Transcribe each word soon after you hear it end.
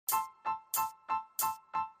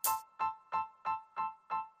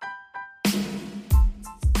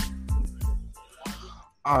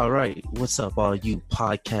All right, what's up, all you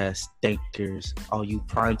podcast thinkers, all you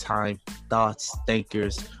primetime thoughts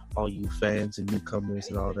thinkers, all you fans and newcomers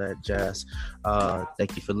and all that jazz.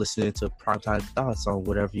 Thank you for listening to Primetime Thoughts on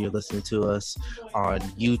whatever you're listening to us on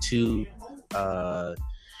YouTube. Uh,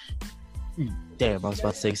 Damn, I was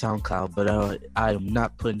about to say SoundCloud, but I am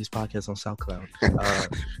not putting this podcast on SoundCloud.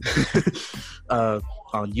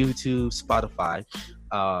 On YouTube, Spotify,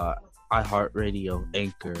 iHeartRadio,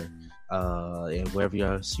 Anchor. And wherever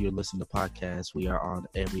you're listening to podcasts, we are on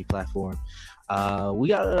every platform. We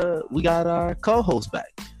got our co-host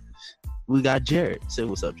back. We got Jared. Say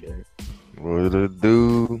what's up, Jared. What it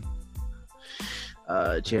do?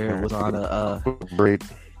 Jared was on a break.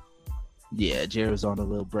 Yeah, Jared was on a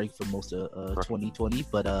little break for most of 2020,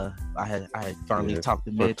 but I had finally talked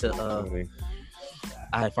him into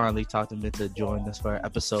joining us for an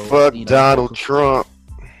episode. Fuck Donald Trump.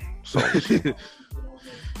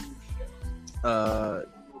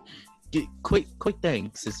 Quick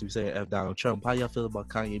thing, since we say F Donald Trump, how y'all feel about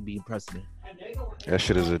Kanye being president? That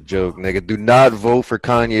shit is a joke, nigga. Do not vote for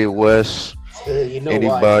Kanye West. You know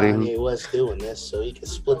why Kanye West doing this, so he can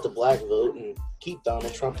split the black vote and keep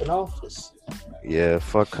Donald Trump in office. Yeah,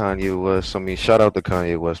 fuck Kanye West. I mean, shout out to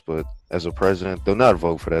Kanye West, but as a president, do not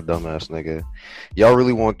vote for that dumbass nigga. Y'all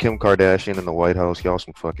really want Kim Kardashian in the White House? Y'all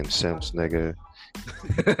some fucking simps, nigga.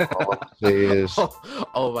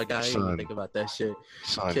 Oh my god, I didn't even think about that shit.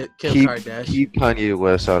 Son, Kim Kardashian. Keep Kanye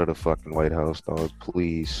West out of the fucking White House, dog.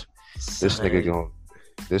 Please. This nigga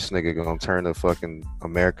gonna turn the fucking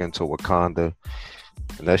America into Wakanda,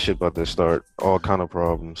 and that shit about to start all kind of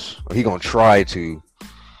problems. He gonna try to,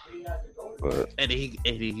 but and he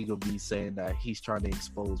gonna be saying that he's trying to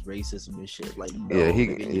expose racism and shit. Like,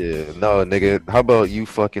 no, nigga. How about you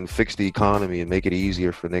fucking fix the economy and make it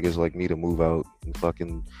easier for niggas like me to move out and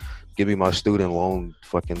fucking give me my student loan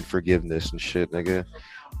fucking forgiveness and shit, nigga.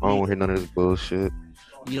 I don't want to hear none of this bullshit.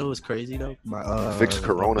 You know what's crazy though? Fix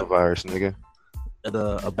coronavirus, nigga.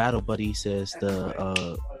 A battle buddy says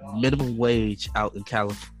the minimum wage out in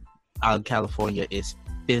California is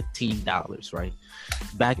 $15, right?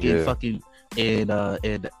 Back in fucking in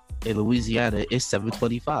Louisiana, it's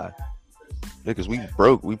 $7.25. Niggas, we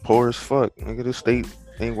broke, we poor as fuck. Nigga, this state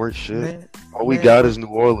ain't worth shit. All we got is New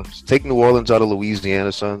Orleans. Take New Orleans out of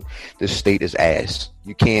Louisiana, son. This state is ass.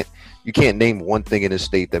 You can't name one thing in this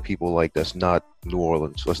state that people like that's not New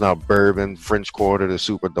Orleans. So it's not Bourbon, French Quarter, the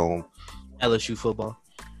Superdome. LSU football.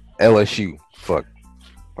 LSU. Fuck.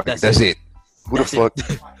 That's it. Who That's the fuck?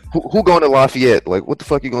 Who going to Lafayette? Like, what the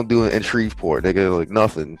fuck you gonna do in Shreveport? Nigga, like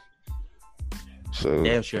nothing. So you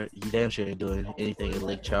damn sure ain't doing anything in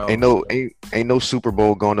Lake Charles. Ain't no Super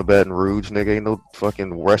Bowl going to Baton Rouge, nigga. Ain't no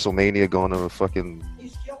fucking WrestleMania going to fucking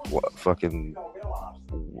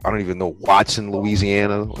I don't even know, Watson,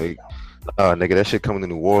 Louisiana. Like, nigga, that shit coming to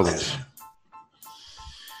New Orleans.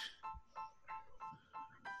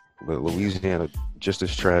 But Louisiana just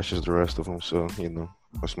as trash as the rest of them. So, you know,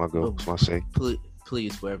 that's my goal. That's my say.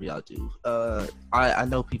 Please, wherever y'all do. I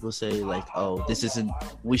know people say like, oh,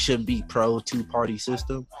 we shouldn't be pro two-party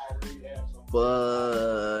system.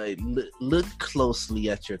 But look closely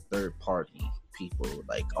at your third party people,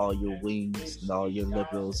 like all your wings and all your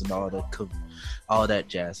liberals and all that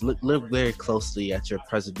jazz. Look very closely at your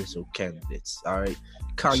presidential candidates. All right,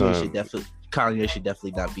 Kanye should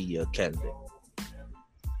definitely not be your candidate.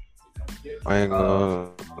 I ain't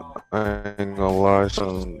gonna lie,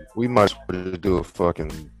 son. We might as well do a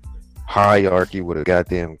fucking hierarchy with a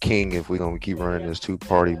goddamn king if we gonna keep running this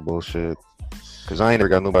two-party bullshit. Cause I ain't never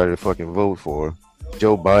got nobody to fucking vote for.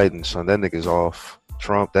 Joe Biden, son, that nigga's off.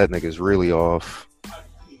 Trump, that nigga's really off. I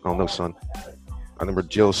don't know, son. I remember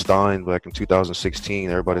Jill Stein back in 2016.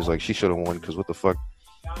 Everybody's like, she should have won because what the fuck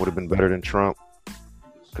would have been better than Trump?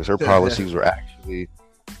 Because her policies were actually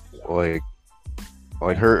like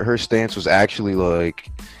her stance was actually like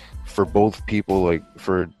for both people, like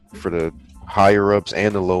for the higher ups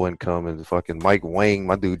and the low income. And fucking Mike Wang,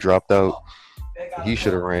 my dude, dropped out. He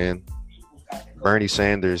should have ran. Bernie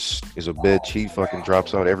Sanders is a bitch. He fucking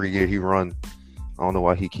drops out every year he run. I don't know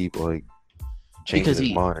why he keep like changing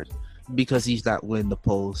his mind. Because he's not winning the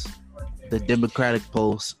polls, the Democratic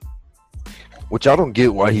polls. Which I don't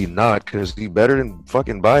get why he not, because he better than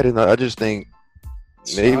fucking Biden. I just think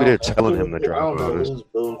maybe they're telling him to drop out. Who's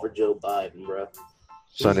voting for Joe Biden, bro?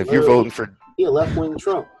 Son, if you're voting for he a left-wing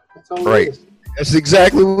Trump. That's all right. That's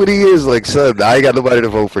exactly what he is. Like, son, I ain't got nobody to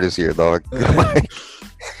vote for this year, dog.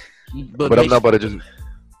 But I'm not about to just.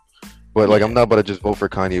 But like, I'm not about to just vote for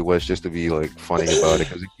Kanye West just to be like funny about it.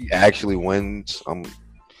 Because if he actually wins, I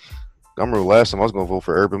remember last time I was gonna vote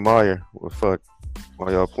for Urban Meyer. What the fuck?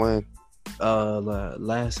 Why y'all playing?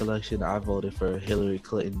 last election I voted for Hillary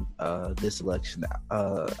Clinton. This election,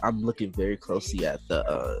 I'm looking very closely at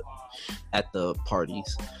the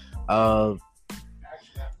parties. I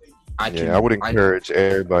would encourage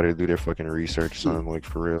everybody to do their fucking research, son. Like,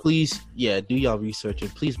 for real. Please, do y'all research, and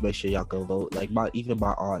please make sure y'all go vote. Like my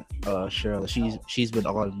aunt, Cheryl, she's been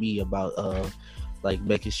on me about like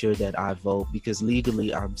making sure that I vote, because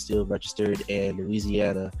legally I'm still registered in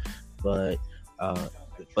Louisiana, but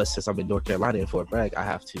since I'm in North Carolina in Fort Bragg, I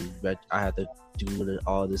have to do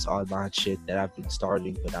all this online shit that I've been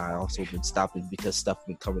starting, but I also been stopping because stuff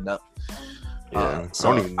been coming up.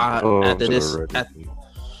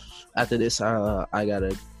 After this, I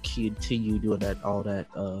gotta continue doing all that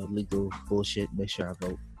legal bullshit. Make sure I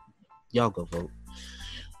vote. Y'all go vote.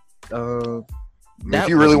 If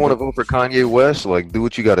you really want to vote for Kanye West, like, do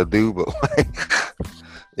what you gotta do, but like,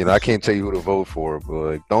 I can't tell you who to vote for, but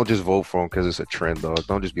like, don't just vote for him because it's a trend, dog.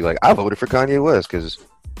 Don't just be like, I voted for Kanye West, because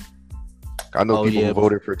I know people who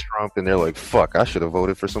voted for Trump and they're like, fuck, I should have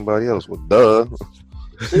voted for somebody else. Well, duh.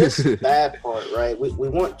 So this is the bad part, right? We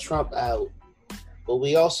want Trump out, but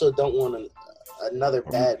we also don't want another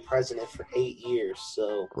bad president for 8 years.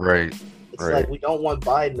 So it's like we don't want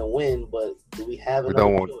Biden to win, but do we have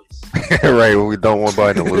another choice? Right, well, we don't want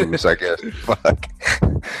Biden to lose, I guess. Fuck.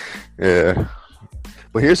 Yeah.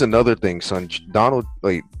 But here's another thing, son. Joe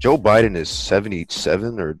Biden is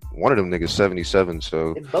 77, or one of them niggas 77.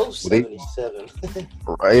 So they're both 77.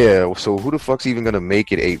 Yeah. So who the fuck's even gonna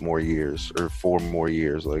make it 8 more years or 4 more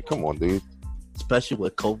years? Like, come on, dude. Especially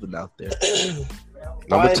with COVID out there. I'm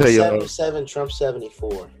gonna tell you, 77, Trump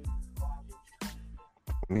 74.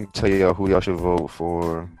 Let me tell y'all who y'all should vote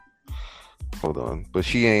for. Hold on, but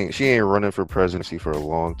she ain't running for presidency for a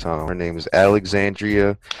long time. Her name is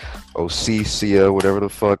Alexandria Ocasio, whatever the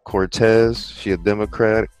fuck, Cortez. She a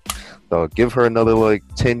Democrat. Give her another like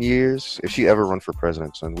 10 years. If she ever run for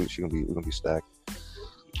president, son, we're gonna be stacked.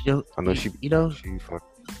 I know she. You know who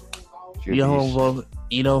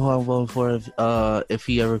I'm voting for if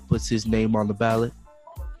he ever puts his name on the ballot?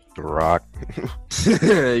 The Rock.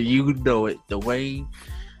 You know it, Dwayne.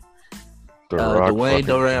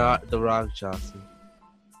 The Rock Johnson.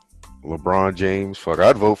 LeBron James. Fuck,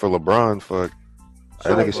 I'd vote for LeBron. Fuck.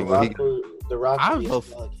 I think the Rock should be a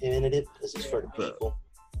candidate because he's for the people.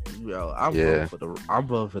 Yo, I'm voting for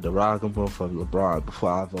the Rock. I'm voting for LeBron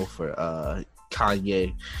before I vote for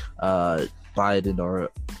Kanye, Biden,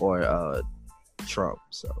 or Trump.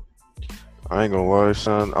 So I ain't gonna lie,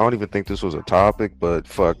 son. I don't even think this was a topic, but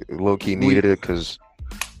fuck, low key needed it because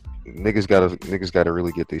niggas gotta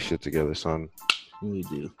really get this shit together, son. We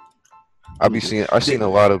do. I've seen a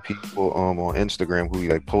lot of people on Instagram who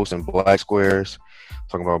like posting black squares,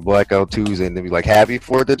 talking about Blackout Tuesday, and then be like, "Happy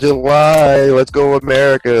 4th of July, let's go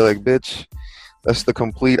America!" Like, bitch, that's the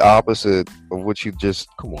complete opposite of what you just.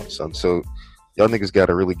 Come on, son. So y'all niggas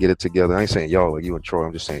gotta really get it together. I ain't saying y'all like you and Troy.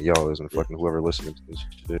 I'm just saying y'all isn't fucking whoever listening to this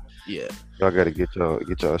shit. Yeah, y'all gotta get y'all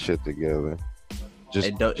shit together.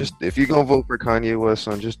 Just if you're gonna vote for Kanye West,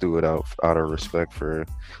 son, just do it out of respect for,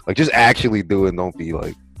 like, just actually do it. Don't be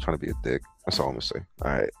like trying to be a dick. That's all I'm gonna say.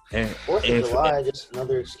 All right. 4th of July, just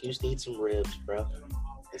another excuse to eat some ribs, bro.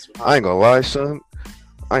 I ain't gonna lie, son.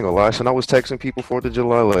 I was texting people 4th of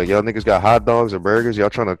July like, y'all niggas got hot dogs or burgers. Y'all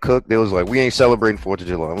trying to cook? They was like, we ain't celebrating 4th of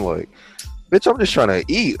July. I'm like, bitch, I'm just trying to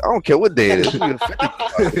eat. I don't care what day it is. I'm a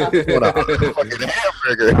fucking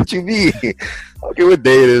hamburger. What you mean? I don't care what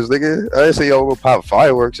day it is, nigga. I didn't say y'all gonna pop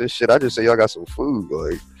fireworks and shit. I just say y'all got some food.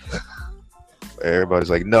 Like, everybody's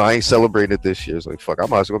like, no, I ain't celebrating it this year. It's like, fuck, I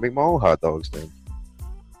might as well make my own hot dogs then.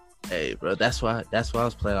 Hey, bro, that's what I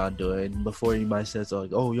was planning on doing. Before anybody says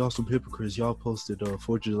like, "Oh, y'all some hypocrites," y'all posted 4th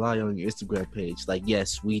of July on your Instagram page. Like,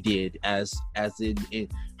 yes, we did, as in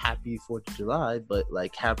happy 4th of July, but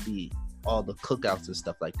like happy all the cookouts and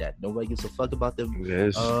stuff like that. Nobody gives a fuck about them.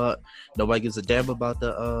 Yes. Nobody gives a damn about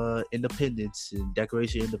the Independence and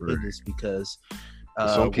Declaration of Independence, because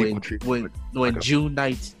when June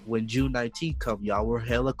 19th come, y'all were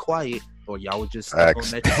hella quiet, or y'all were just stuck on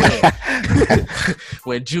that trend.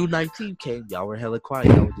 When June 19th came, y'all were hella quiet.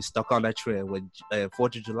 Y'all were just stuck on that trend. When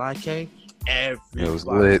 4th of July came,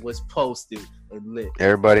 everybody was posted and lit.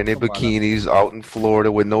 Everybody in their bikinis out in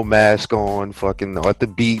Florida with no mask on, fucking at the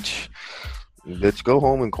beach. Bitch, go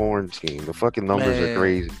home and quarantine. The fucking numbers are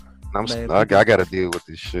crazy. I gotta deal with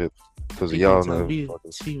this shit because of y'all. People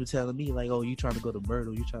telling me like, "Oh, you trying to go to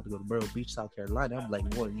Myrtle? You trying to go to Myrtle Beach, South Carolina?" I'm like,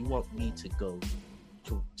 "One, you want me to go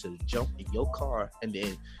to jump in your car and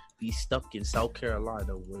then be stuck in South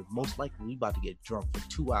Carolina, where most likely we about to get drunk for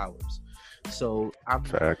 2 hours?" So I'm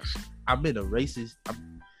in a racist.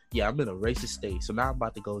 yeah, I'm in a racist state. So now I'm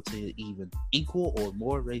about to go to even equal or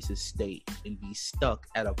more racist state and be stuck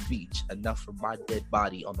at a beach enough for my dead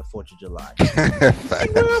body on the 4th of July.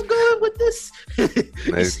 See where I'm going with this?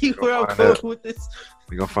 You see where I'm going with this?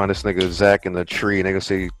 You gonna find this nigga Zach in the tree and they gonna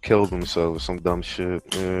say he killed himself, some dumb shit.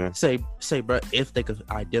 Yeah. Say, bro, if they could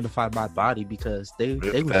identify my body, because they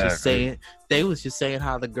was just saying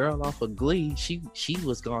how the girl off of Glee, she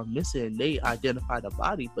was gone missing. And they identified a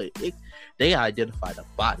body, but they identified a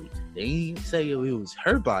body. They didn't say it was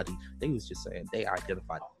her body. They was just saying they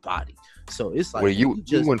identified a body. So it's like, wait, you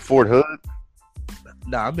in Fort Hood?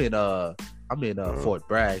 Nah, I'm in Fort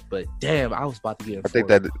Bragg, but damn, I was about to get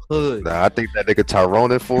in Hood. Nah, I think that nigga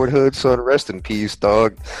Tyrone in Fort Hood, son. Rest in peace,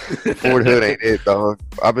 dog. Fort Hood ain't it, dog.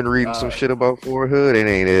 I've been reading some shit about Fort Hood. It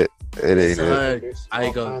ain't it. It ain't it. There's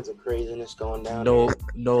all kinds of craziness going down. No,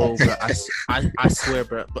 bro. I swear,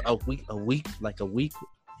 bro. But a week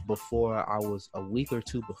before I was a week or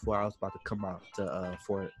two before I was about to come out to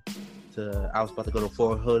I was about to go to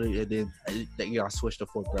Fort Hood, and then I switched to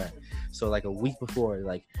Fort Bragg. So like a week before,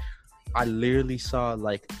 like, I literally saw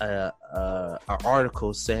like an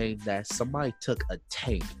article saying that somebody took a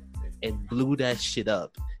tank and blew that shit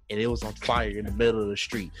up, and it was on fire in the middle of the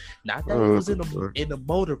street. Not that it was in a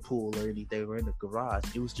motor pool or anything, or in the garage.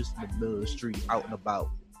 It was just in the middle of the street, out and about.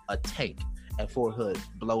 A tank at Fort Hood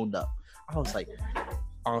blown up. I was like,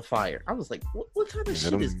 on fire. I was like, what kind of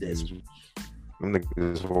shit is this? Them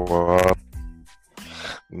niggas wild.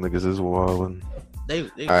 Niggas is wildin'.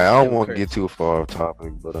 I don't want to get too far off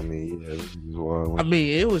topic, but I mean, yeah, this is wild. I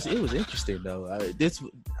mean, it was interesting though. This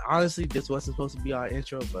wasn't supposed to be our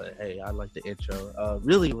intro, but hey, I like the intro.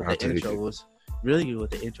 Really, what the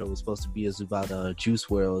intro was supposed to be is about Juice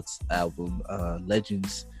WRLD's album,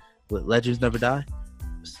 Legends. What, Legends Never Die?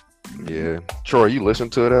 Yeah, Troy, you listen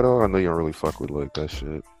to it at all? I know you don't really fuck with like that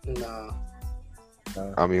shit. Nah.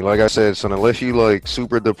 I mean, like I said, son, unless you like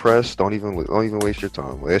super depressed, don't even waste your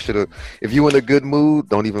time. Like, that shit, if you in a good mood,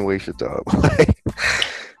 don't even waste your time. Like,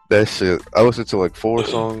 that shit. I listened to like 4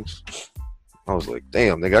 songs. I was like,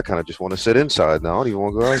 damn, nigga, I kind of just want to sit inside now. I don't even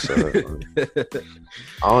want to go outside.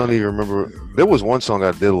 I don't even remember. There was one song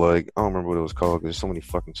I did like. I don't remember what it was called. There's so many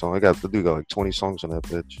fucking songs. The dude got like 20 songs on that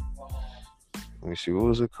bitch. Let me see, what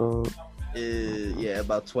was it called? Yeah,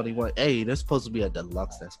 about 21. Hey, there's supposed to be a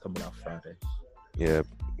deluxe that's coming out Friday. Yeah,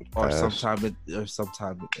 or sometime in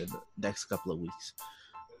the next couple of weeks.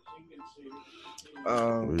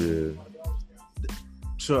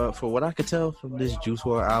 So for what I could tell from this Juice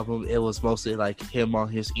WRLD album, it was mostly like him on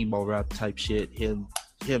his emo rap type shit. Him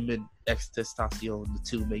and XXXTentacion, the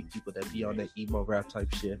two main people that be on that emo rap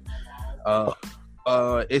type shit.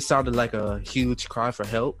 It sounded like a huge cry for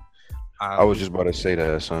help. I was just about to say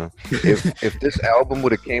that, son. If this album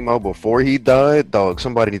would have came out before he died, dog,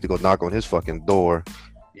 somebody need to go knock on his fucking door.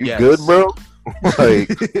 You good, bro? Like,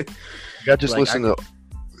 you just like, listen to.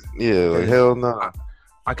 Yeah, like hell no. Nah.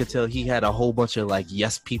 I could tell he had a whole bunch of like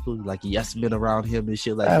yes people, like yes men around him and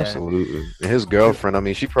shit like Absolutely. That. And his girlfriend, I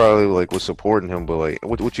mean, she probably like was supporting him, but like,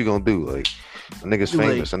 what you gonna do? Like, the nigga's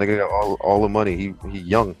famous, and nigga got all the money. He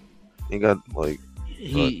young. He got like.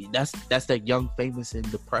 That's that young famous in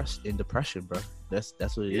depression, bro. That's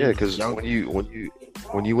what it is. Yeah, because when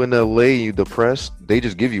you in LA, you depressed, they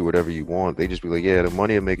just give you whatever you want. They just be like, yeah, the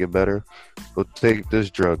money will make it better. Go take this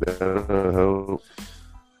drug. That'll help.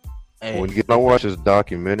 Hey, when you watch this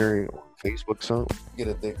documentary on Facebook, something, get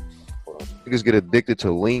addicted. Niggas get addicted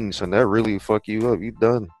to lean, and that really fuck you up. You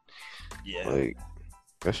done. Yeah, like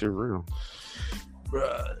that shit real,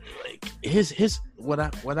 bro. Like his when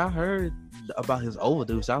I heard about his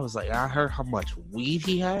overdose, I was like, I heard how much weed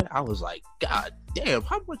he had. I was like, God damn,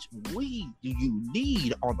 how much weed do you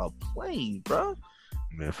need on a plane, bro?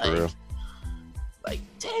 Man, for real. Like,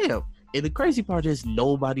 damn. And the crazy part is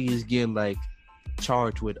nobody is getting like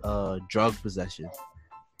charged with drug possession.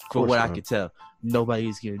 From what I could tell, nobody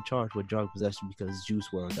is getting charged with drug possession because Juice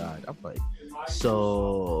WRLD died. I'm like,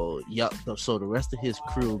 so the rest of his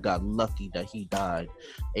crew got lucky that he died,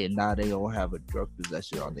 and now they don't have a drug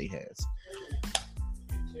possession on their hands.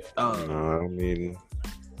 I mean,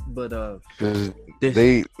 but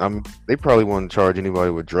they probably wouldn't charge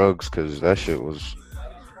anybody with drugs because that shit was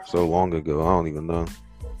so long ago. I don't even know.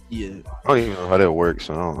 Yeah, I don't even know how that works.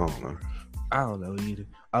 So I don't know. I don't know either.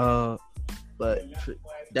 But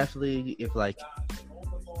definitely, if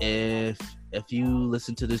you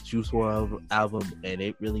listen to this Juice WRLD album and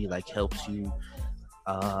it really like helps you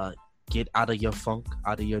get out of your funk,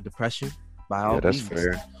 out of your depression, by all means,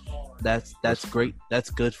 fair. That's great. That's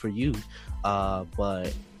good for you.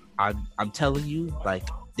 But I'm telling you, like,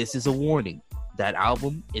 this is a warning. That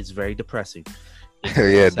album is very depressing.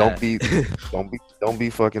 Yeah, don't be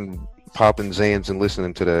fucking popping Zans and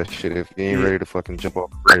listening to that shit if you ain't ready to fucking jump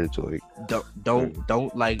off the bridge.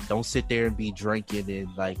 Like, don't sit there and be drinking and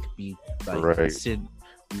like be like sitting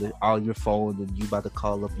on your phone and you about to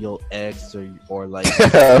call up your ex or like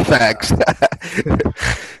facts.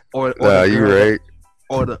 or you right.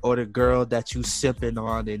 Or the girl that you sipping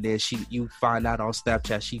on, and then you find out on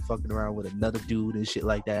Snapchat she fucking around with another dude and shit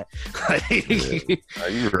like that.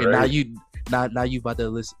 You right. And now you about to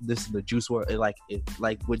listen to Juice WRLD.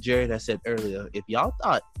 Like what Jared had said earlier. If y'all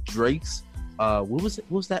thought Drake's what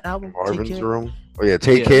was that album? Marvin's Room. Oh yeah,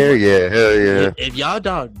 Take Care. Yeah, hell yeah. If y'all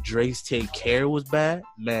thought Drake's Take Care was bad,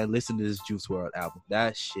 man, listen to this Juice WRLD album.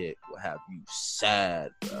 That shit will have you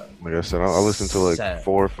sad, bro. Like I said, I listened to like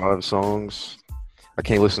 4 or 5 songs. I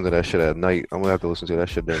can't listen to that shit at night. I'm gonna have to listen to that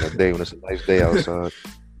shit during the day when it's a nice day outside.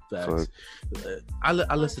 I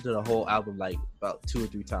listened to the whole album like about 2 or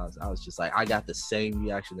 3 times. I was just like, I got the same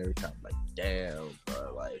reaction every time. Like, damn,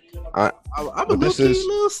 bro. Like, I'm a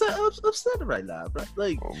little upset right now, bro.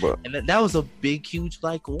 Like, and that was a big, huge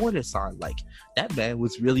like warning sign. Like, that man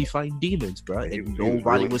was really fighting demons, bro, and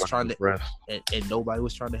nobody was trying to, and nobody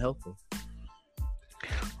was trying to help him.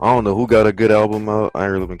 I don't know who got a good album out. I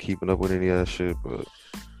ain't really been keeping up with any of that shit, but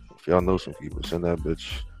if y'all know some people, send that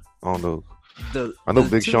bitch. I don't know. I know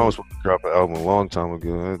Big Sean was supposed to drop an album a long time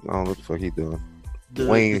ago. I don't know what the fuck he doing.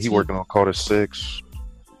 Wayne, he working on Carter 6.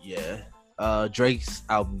 Yeah. Drake's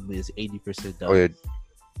album is 80% done. Oh yeah,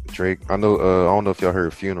 Drake. I know. I don't know if y'all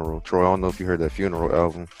heard Funeral. Troy, I don't know if you heard that Funeral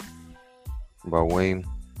album by Wayne.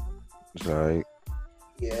 It's alright.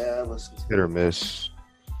 Yeah, I listened to hit or miss.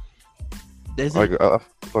 I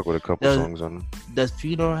fuck with a couple songs on it. Does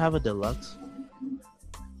Funeral have a deluxe?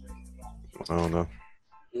 I don't know.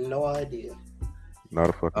 No idea. Not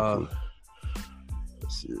a fucking clue.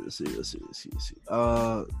 Let's see.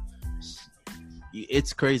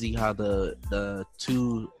 It's crazy how the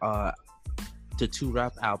two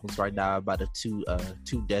rap albums right now are by the two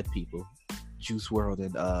dead people, Juice WRLD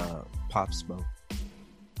and Pop Smoke.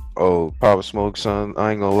 Oh, Pop Smoke, son.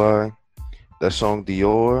 I ain't gonna lie. That song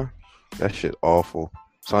Dior, that shit awful.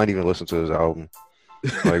 So I ain't even listen to his album.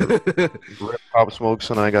 Like Pop Smoke,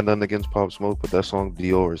 son. I ain't got nothing against Pop Smoke, but that song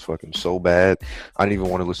Dior is fucking so bad. I didn't even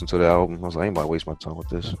want to listen to the album. I was like, I ain't about to waste my time with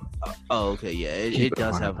this. Oh, okay, yeah. It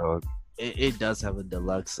does have it does have a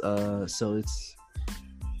deluxe. So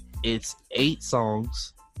it's 8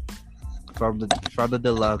 songs from the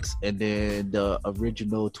deluxe, and then the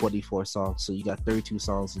original 24 songs. So you got 32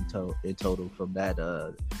 songs in total from that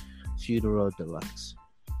Funeral Deluxe.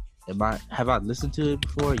 Have I listened to it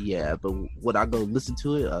before? Yeah, but would I go listen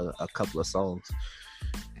to it? A couple of songs.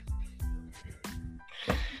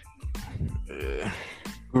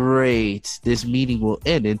 Great. This meeting will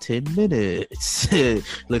end in 10 minutes.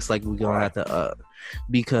 Looks like we're gonna have to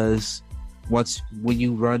because when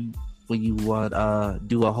you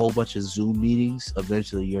do a whole bunch of Zoom meetings,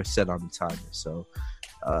 eventually you're set on the timer. So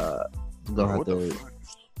I'm gonna have to.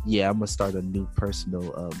 Yeah, I'm gonna start a new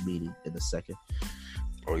personal meeting in a second.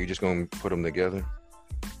 Oh, you just gonna put them together?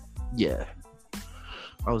 Yeah,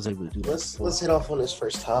 I was able to do that. Let's hit off on this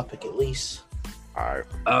first topic at least. All right.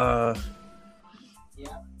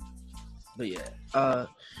 But yeah.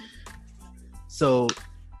 So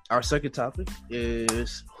our second topic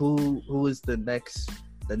is who is the next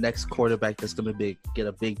quarterback that's gonna get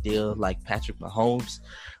a big deal like Patrick Mahomes.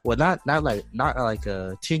 Well, not like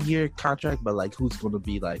a 10-year contract, but like who's gonna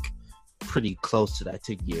be like pretty close to that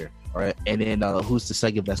 10-year. All right, and then who's the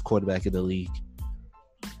second best quarterback in the league?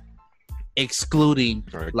 Excluding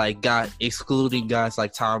guys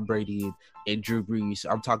like Tom Brady and Drew Brees.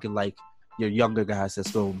 I'm talking like your younger guys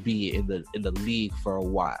that's gonna be in the league for a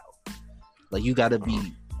while. Like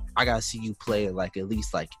I gotta see you play like at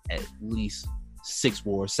least 6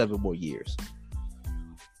 more, 7 more years.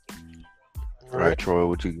 All right, Troy,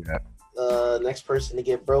 what you got? Next person to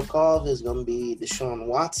get broke off is gonna be Deshaun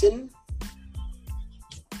Watson.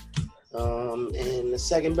 And the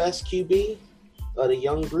second best QB of the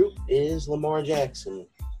young group is Lamar Jackson.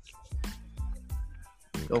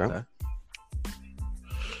 Okay.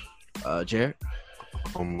 Jared?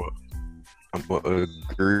 I'm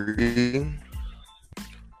agree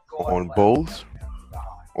on both.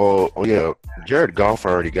 Well, yeah, Jared Goff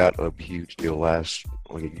already got a huge deal a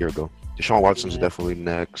year ago. Deshaun Watson's definitely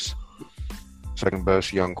next. Second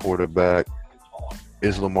best young quarterback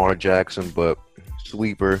is Lamar Jackson, but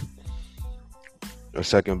sleeper. A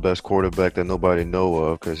second best quarterback that nobody know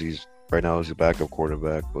of because he's right now a backup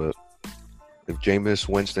quarterback. But if Jameis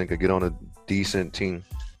Winston could get on a decent team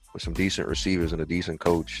with some decent receivers and a decent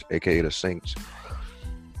coach, aka the Saints,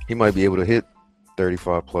 he might be able to hit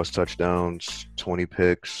 35 plus touchdowns, 20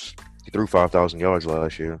 picks. He threw 5,000 yards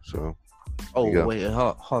last year. So. Oh wait,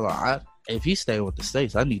 hold on. If he stay with the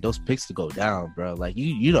States, I need those picks to go down, bro. Like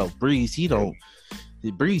you know, Breeze don't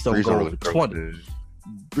go over 20.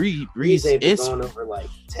 Breeze is going over like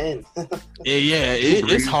 10.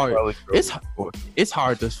 It's hard. It's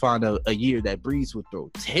hard to find a year that Breeze would throw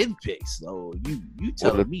 10 picks. So you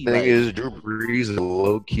telling me? The thing is, Drew Brees is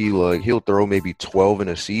low key. Like he'll throw maybe 12 in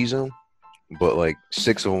a season, but like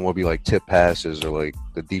 6 of them will be like tip passes or like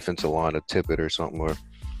the defensive line to tip it or something like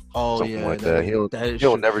that.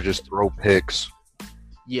 He'll never just throw picks.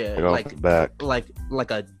 Yeah,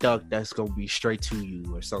 like a duck that's gonna be straight to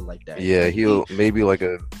you or something like that. Yeah, he'll maybe like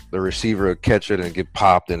the receiver will catch it and get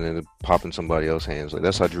popped and then pop in somebody else's hands. Like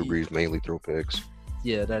that's how Drew Brees mainly threw picks.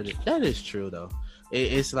 Yeah, that is true though.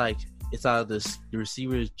 It's like it's either the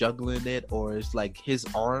receiver is juggling it or it's like his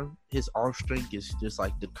arm strength is just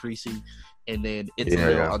like decreasing, and then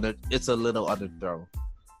it's a little underthrown.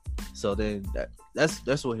 So then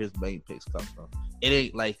that's where his main picks come from. It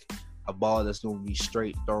ain't like a ball that's gonna be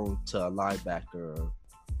straight thrown to a linebacker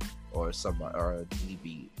or somebody or a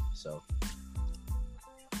DB. So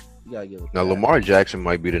you gotta give it. Now Lamar Jackson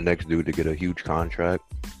might be the next dude to get a huge contract.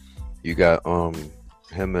 You got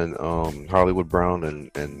him and Hollywood Brown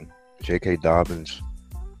and J.K. Dobbins.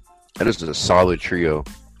 That is a solid trio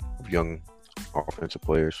of young offensive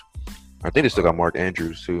players. I think they still got Mark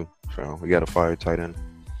Andrews too. So we got a fire tight end.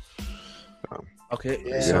 Okay,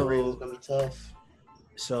 so it's gonna be tough.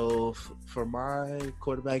 So for my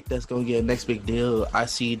quarterback that's gonna get a next big deal, I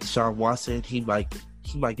see Deshaun Watson. He might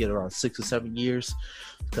get around 6 or 7 years,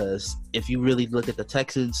 because if you really look at the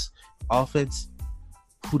Texans offense,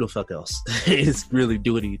 who the fuck else is really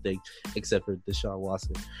doing anything except for Deshaun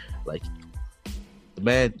Watson? Like the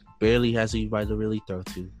man barely has anybody to really throw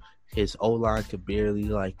to. His O-line could barely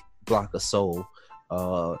like block a soul,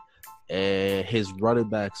 and his running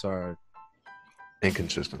backs are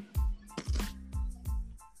inconsistent.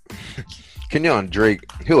 Kenyon Drake,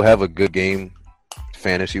 he'll have a good game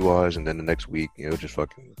fantasy wise, and then the next week he'll just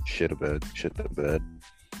fucking shit the bed.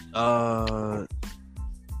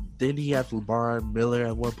 Didn't he have Lamar Miller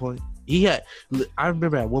at one point? I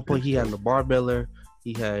remember at one point he had Lamar Miller.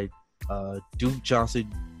 He had Duke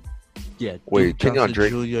Johnson. Yeah, Duke Kenyon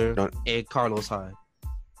Drake Jr. And Carlos Hyde.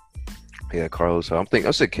 Yeah, Carlos Hyde.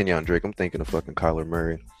 I said Kenyon Drake. I'm thinking of fucking Kyler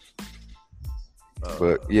Murray.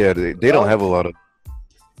 But yeah, they don't have a lot of.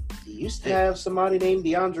 He used to have somebody named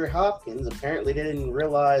DeAndre Hopkins. Apparently, they didn't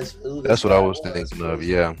realize who. That's what I was thinking of.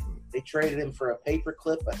 Yeah. They traded him for a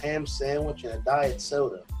paperclip, a ham sandwich, and a diet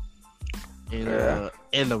soda.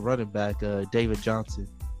 And the running back, David Johnson.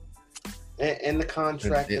 And the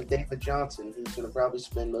contract of David Johnson, who's going to probably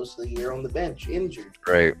spend most of the year on the bench, injured.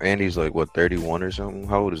 Right, and he's like, 31 or something?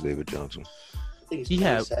 How old is David Johnson? I think he's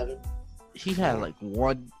 27. He had like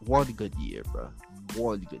one good year, bro.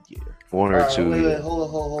 One good year. One or two. Wait,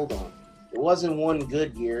 hold on. It wasn't one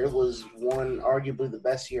good year. It was one arguably the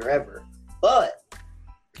best year ever. But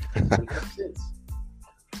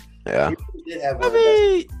yeah. He did have one of the best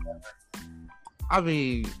years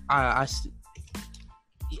ever.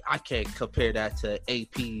 I can't compare that to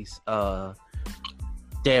AP's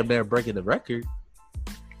damn near breaking the record.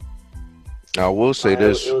 I will say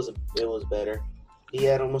this. It was better. He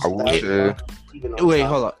had almost hold on.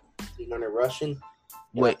 1,500 rushing.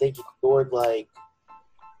 I think he scored like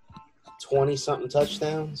 20-something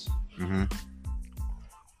touchdowns. Mm-hmm.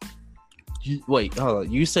 Hold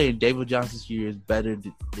on. You saying David Johnson's year is better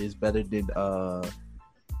than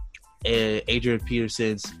Adrian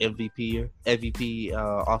Peterson's MVP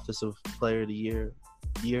Offensive Player of the Year?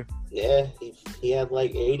 Yeah, he had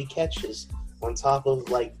like 80 catches on top of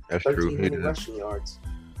like 1,300 rushing yards.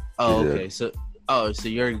 Oh, okay. So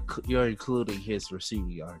you're including his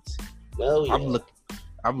receiving yards. Oh yeah.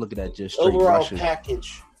 I'm looking at just straight overall rushing.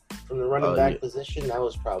 Package from the running back position. That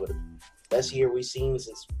was probably the best year we've seen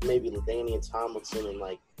since maybe LaDainian Tomlinson in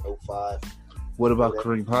like 2005. What about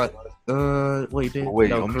Kareem Hunt?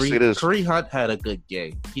 Kareem Hunt had a good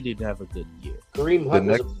game. He didn't have a good year. Kareem Hunt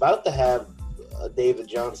was about to have a David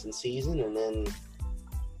Johnson season, and then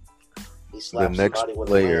he slapped the next somebody with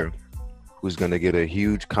player who's going to get a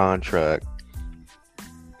huge contract.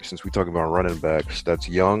 Since we talk about running backs, that's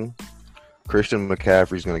young. Christian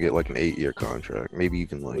McCaffrey's going to get like an 8-year contract, maybe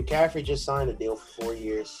even like. McCaffrey just signed a deal for 4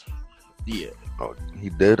 years. Yeah. Oh, he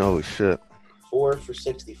did? Oh shit. 4 for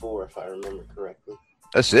 $64, if I remember correctly.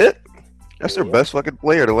 That's it? That's their best fucking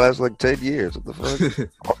player the last like 10 years. What the fuck?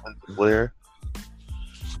 Offensive player.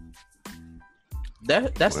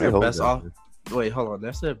 That's their best off. Wait, hold on.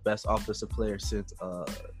 That's their best offensive player since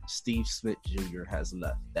Steve Smith Jr. has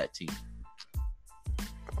left that team.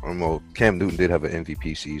 Well, Cam Newton did have an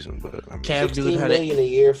MVP season, but I mean, Cam Newton had $16 million a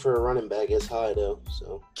year for a running back is high though.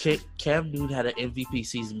 So Cam Newton had an MVP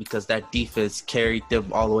season because that defense carried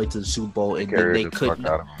them all the way to the Super Bowl, and then they could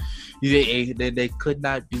not. They could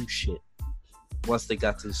not do shit once they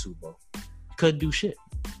got to the Super Bowl. Couldn't do shit.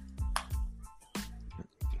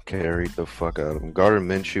 Carried the fuck out of him. Gardner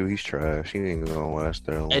Minshew, he's trash. He ain't gonna last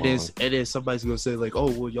there long. And then somebody's gonna say like,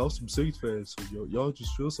 "Oh, well, y'all some Saints fans, so y'all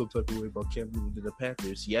just feel some type of way about Cam Newton and the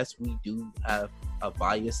Panthers." Yes, we do have a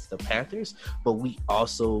bias to the Panthers, but we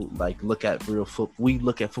also like look at real football. We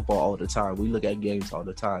look at football all the time. We look at games all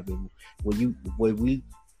the time. And when we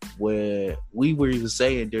were even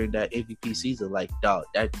saying during that MVP season, like, dog,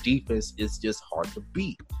 that defense is just hard to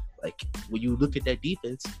beat. Like when you look at that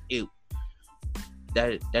defense,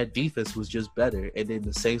 that defense was just better, and then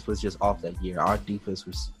the Saints was just off that year. Our defense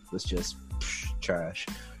was just trash.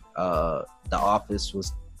 The offense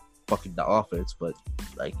was fucking the offense, but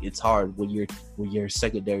like it's hard when your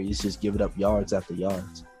secondary is just giving up yards after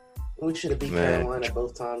yards. We should have beat Carolina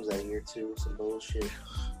both times that year too. Some bullshit.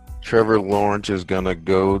 Trevor Lawrence is gonna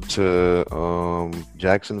go to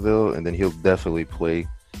Jacksonville, and then he'll definitely play.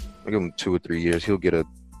 I'll give him 2 or 3 years. He'll get a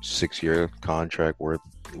 6-year contract worth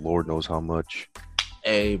Lord knows how much.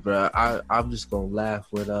 Hey, bro, I'm just gonna laugh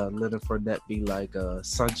when Leonard Fournette be like,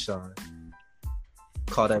 "Sunshine."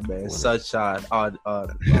 Call that man Sunshine on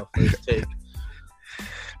first take.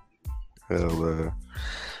 Hell,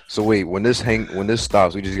 so wait, when this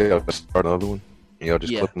stops, we just gotta start another one, and y'all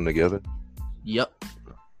just clip them together. Yep.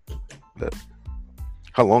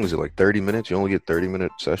 How long is it? Like 30 minutes? You only get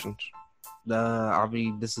 30-minute sessions? I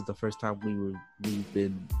mean, this is the first time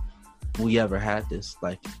we ever had this.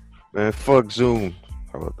 Like, man, fuck Zoom.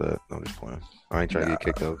 How about that? I'm just playing. I ain't trying to get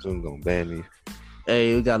kicked out. Zoom gonna ban me.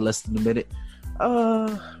 Hey, we got less than a minute.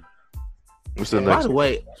 What's the next?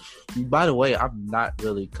 By the way, I'm not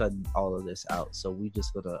really cutting all of this out, so we're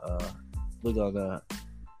gonna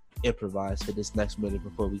improvise for this next minute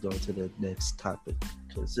before we go into the next topic,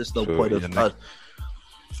 because there's no point of us.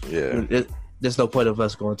 Yeah. There's no point of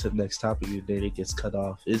us going to the next topic and then it gets cut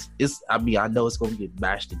off. I mean, I know it's going to get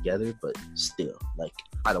mashed together, but still, like,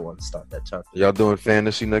 I don't want to start that topic. Y'all doing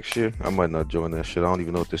fantasy next year? I might not join that shit. I don't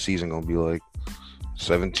even know what the season going to be like.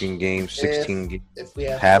 17 games, 16 games. If we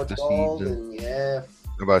have half football, the season. Then yeah.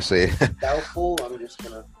 I'm about to say. Doubtful. I'm just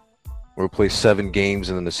going to. We'll play 7 games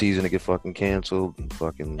and then the season to get fucking canceled. And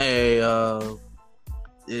fucking. Hey,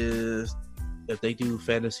 if they do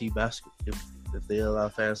fantasy basketball, if they allow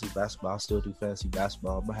fantasy basketball, I'll still do fantasy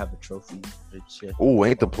basketball. I'm gonna have a trophy and shit. Oh,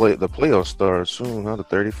 ain't the playoffs start soon? Huh? The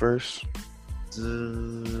 31st.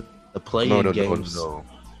 The play-in games. No.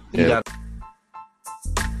 You got.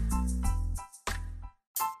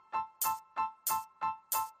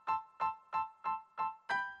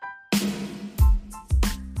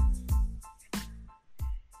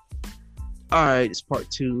 All right, it's part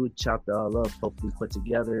 2. Chopped all up. Hopefully put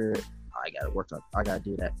together. I gotta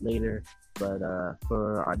do that later. But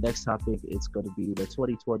for our next topic, it's going to be the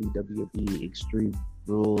 2020 WWE Extreme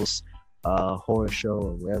Rules horror show,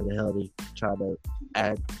 or wherever the hell they try to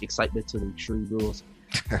add excitement to the Extreme Rules.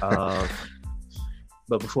 But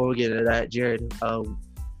before we get into that, Jared,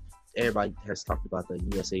 everybody has talked about the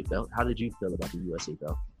USA belt. How did you feel about the USA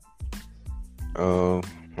belt?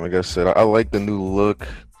 Like I said, I like the new look.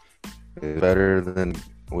 It's better than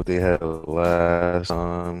what they had last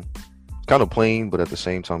time. Kind of plain, but at the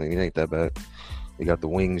same time, it ain't that bad. You got the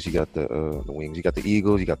wings, you got the wings, you got the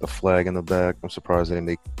eagles, you got the flag in the back. I'm surprised they didn't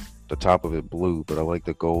make the top of it blue, but I like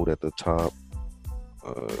the gold at the top.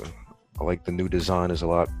 I like the new design is a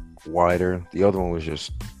lot wider. The other one was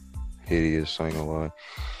just hideous, I ain't gonna lie.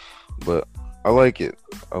 But I like it.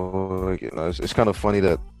 It's kind of funny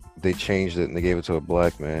that they changed it and they gave it to a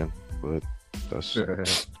black man, but that's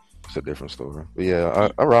it's a different story. But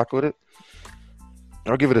yeah, I rock with it.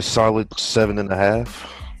 I'll give it a solid 7.5.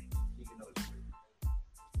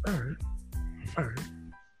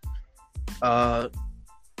 All right.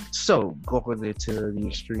 So going into the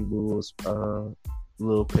Extreme Rules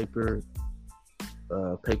little pay-per-view,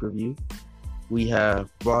 we have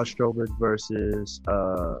Braun Strowman versus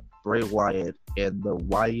Bray Wyatt and the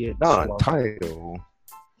Wyatt non-title.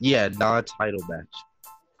 Yeah, non-title match.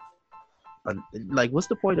 Like, what's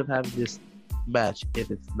the point of having this match if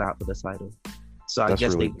it's not for the title? So I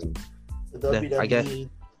guess the WWE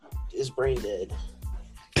is brain dead.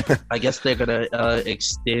 I guess they're gonna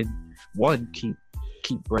extend one, keep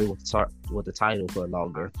Bray with the title for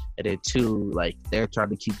longer, and then 2, like, they're trying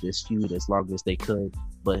to keep this feud as long as they could.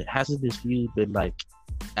 But hasn't this feud been like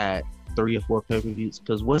at 3 or 4 pay-per-views?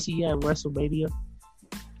 Because was he at WrestleMania?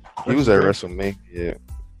 He was at WrestleMania,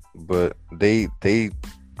 but they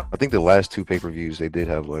I think the last 2 pay-per-views they did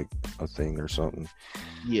have like a thing or something.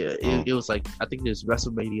 Yeah, it was like I think there's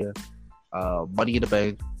WrestleMania, Money in the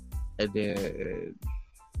Bank, and then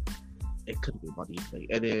it could have been Money in the Bank,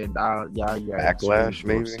 and then yeah, Backlash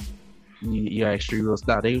maybe. Yeah, Extreme Rules.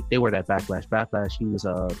 No, they were that Backlash. Backlash. He was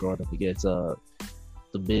going up against the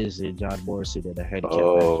Miz and John Morrison in a handicap match.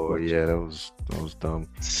 Oh yeah, that was dumb.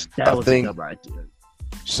 That was a dumb idea.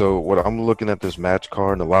 So what I'm looking at this match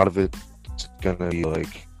card, and a lot of it's gonna be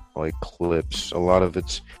like clips. A lot of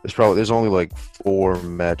there's only like 4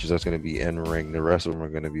 matches that's gonna be in ring. The rest of them are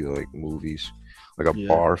gonna be like movies, like a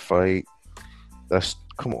bar fight.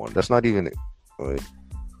 Come on, that's not even like,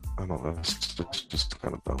 I don't know. It's just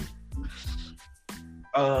kind of dumb.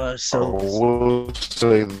 So I will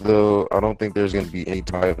say though, I don't think there's gonna be any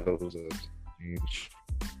titles. You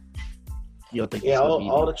don't think? Yeah,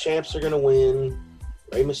 all the champs are gonna win.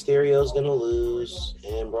 Rey Mysterio's gonna lose,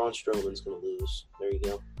 and Braun Strowman's gonna lose. There you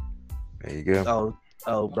go. There you go.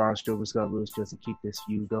 Oh, Braun Strowman's gonna lose just to keep this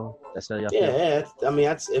feud going. That's how y'all feel? Yeah. I mean,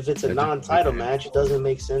 if it's a non-title match, it doesn't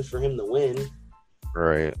make sense for him to win.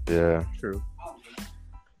 Right. Yeah. True.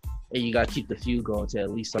 And you gotta keep the feud going to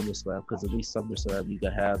at least SummerSlam, because at least SummerSlam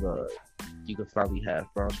you could probably have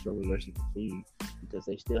Braun Strowman versus the Fiend, because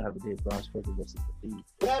they still haven't did Braun Strowman versus the Fiend.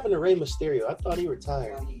 What happened to Rey Mysterio? I thought he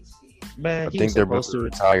retired. Man, I think they're supposed to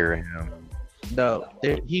retire him. No,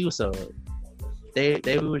 he was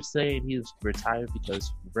They were saying he was retired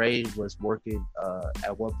because Rey was working.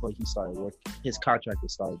 At one point, he started working. His contract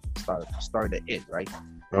was starting to end, right?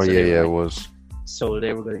 Oh so it was. So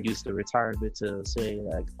they were going to use the retirement to say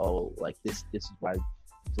like, oh, like this is why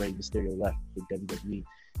Rey Mysterio left the WWE,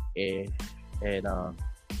 and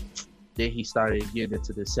then he started getting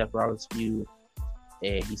into the Seth Rollins feud,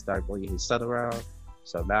 and he started bringing his son around.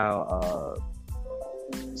 So now,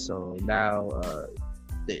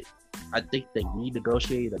 I think they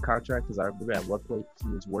renegotiated a contract, because I remember at one point he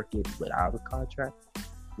was working without a contract,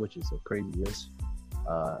 which is a crazy risk.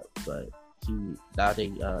 But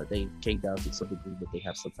they came down to some agreement. They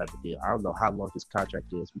have some type of deal. I don't know how long his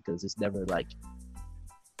contract is, because it's never like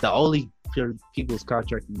the only people's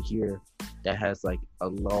contract you hear that has like a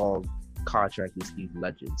long contract is these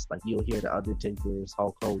legends. Like you'll hear the Undertaker's,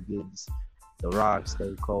 Hulk Hogan's, The Rock's,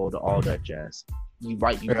 Stone Cold, all that jazz. You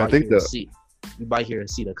might hear and see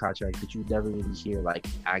the contract, but you never really hear like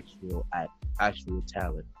actual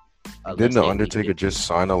talent. Didn't the Undertaker just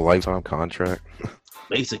sign a lifetime contract?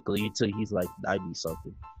 Basically, until he's like 90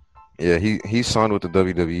 something. Yeah, he signed with the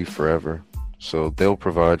WWE forever, so they'll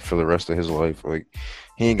provide for the rest of his life. Like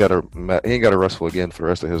he ain't got to wrestle again for the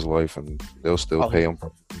rest of his life, and they'll still pay him.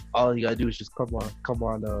 All you gotta do is just come on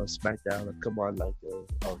SmackDown, and come on like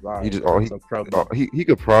a Raw. He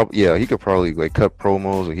could probably like cut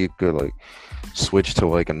promos, or he could like switch to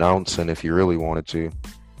like announcing if he really wanted to.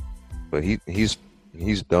 But he's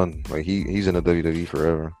done. Like he's in the WWE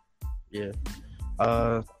forever. Yeah.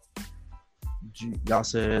 Y'all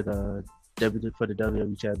said for the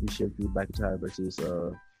WWE Championship, Drew McIntyre versus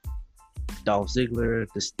Dolph Ziggler.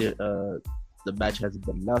 The match hasn't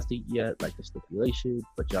been announced yet, like the stipulation,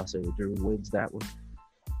 but y'all said Drew wins that one.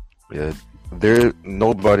 Yeah,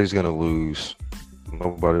 nobody's gonna lose.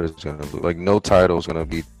 Nobody's gonna lose. Like no title's gonna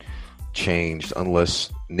be changed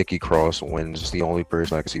unless Nikki Cross wins. It's the only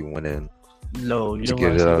person I can see winning. No, you to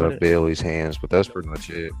get it out of Bayley's hands, but that's pretty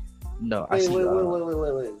much it. No, wait.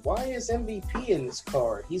 Why is MVP in this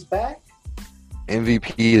card? He's back?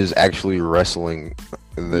 MVP is actually wrestling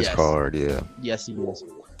in this card, yeah. Yes, he is.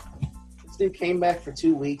 This dude came back for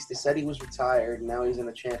 2 weeks. They said he was retired, and now he's in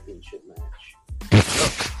a championship match.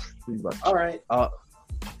 All right.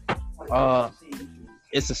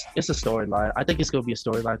 It's a storyline. I think it's gonna be a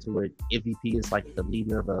storyline to where MVP is like the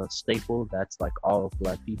leader of a staple that's like all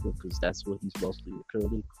black people, because that's what he's mostly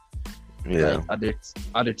recruiting. Yeah. Like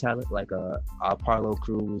other talent like Apollo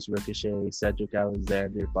Crews, Ricochet, Cedric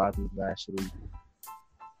Alexander, Bobby Lashley,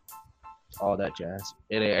 all that jazz,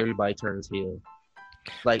 and then everybody turns heel.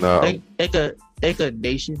 Like they could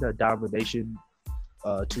nation a domination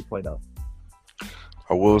 2.0.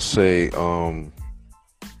 I will say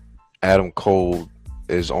Adam Cole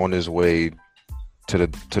is on his way to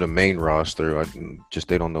the main roster.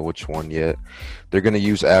 They don't know which one yet. They're gonna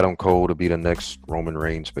use Adam Cole to be the next Roman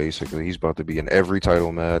Reigns. Basically, he's about to be in every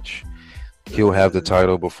title match. He'll have the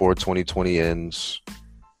title before 2020 ends.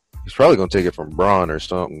 He's probably gonna take it from Braun or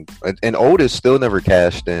something. And Otis still never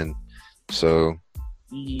cashed in, so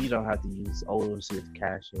you don't have to use Otis to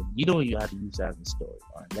cash in. You don't even have to use that as a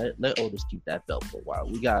storyline. Let Otis keep that belt for a while.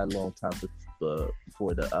 We got a long time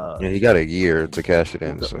before the. Yeah, he got a year to cash it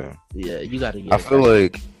in. So yeah, you got a year. I feel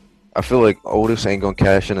like I feel like Otis ain't gonna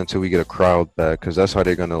cash in until we get a crowd back, because that's how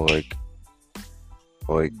they're gonna like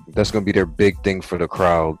that's gonna be their big thing for the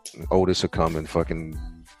crowd. Otis will come and fucking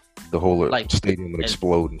the whole stadium will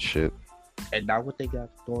explode and shit. And now what they got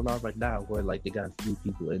going on right now, where like they got a few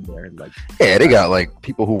people in there, and like they got like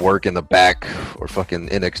people who work in the back or fucking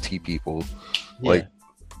NXT people, like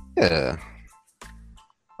yeah.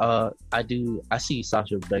 I see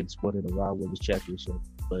Sasha Banks winning the Raw Women's Championship,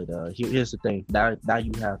 but here's the thing. Now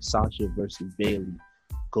you have Sasha versus Bayley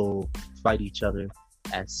go fight each other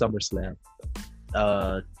at SummerSlam.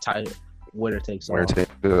 Winner takes all.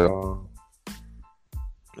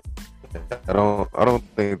 I don't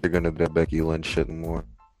think they're gonna do Becky Lynch shit anymore.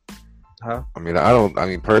 Huh? I mean,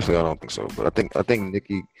 personally, I don't think so. But I think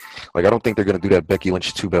Nikki, like, I don't think they're gonna do that Becky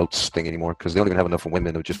Lynch 2 belts thing anymore, because they don't even have enough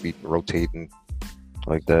women to just be rotating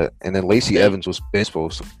like that. And then Lacey Evans was supposed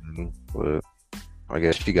to, but I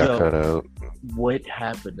guess she got cut out. What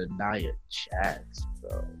happened to Nia Jax,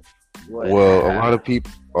 bro?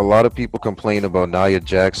 A lot of people complain about Nia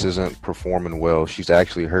Jax isn't performing well. She's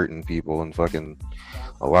actually hurting people, and fucking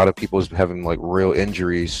a lot of people is having like real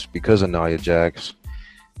injuries because of Nia Jax.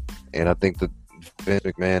 And I think that Vince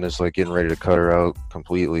McMahon is like getting ready to cut her out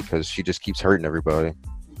completely because she just keeps hurting everybody.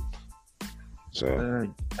 So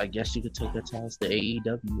I guess you could take her ties to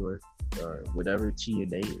AEW or whatever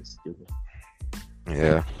TNA is doing.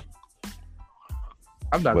 Yeah.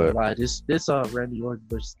 I'm not gonna lie. This Randy Orton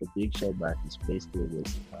versus the Big Show match is basically a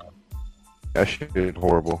waste of time. That shit is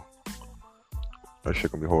horrible. That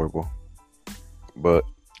shit gonna be horrible. But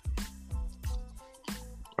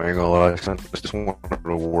I ain't gonna lie, it's just one of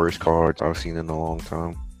the worst cards I've seen in a long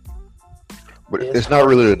time. But it's not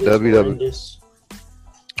really the WWE.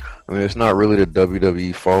 I mean, it's not really the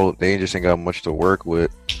WWE fault. They just ain't got much to work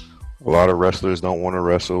with. A lot of wrestlers don't want to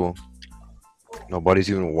wrestle. Nobody's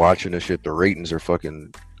even watching this shit. The ratings are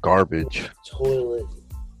fucking garbage. Toilet.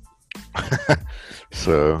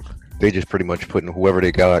 So they just pretty much putting whoever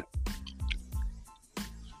they got.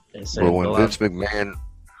 But when Vince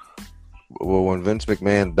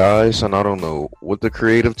McMahon dies, and I don't know what the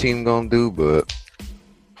creative team gonna do, but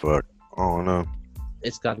fuck, I don't know.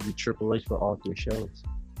 It's got to be Triple H for all 3 shows.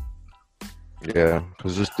 Yeah,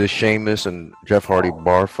 because this Sheamus and Jeff Hardy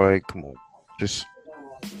bar fight, come on, just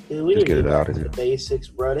get it out of here. The basics,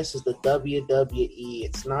 bro. This is the WWE.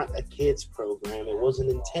 It's not a kids program. It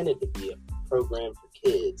wasn't intended to be a program for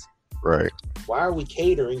kids. Right. Why are we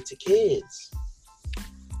catering to kids?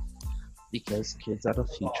 Because kids are the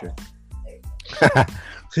future.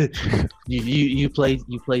 you play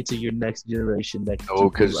to your next generation that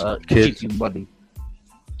keep you money.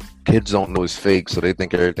 Kids don't know it's fake, so they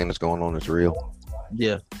think everything that's going on is real.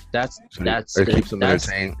 Yeah, that's it keeps them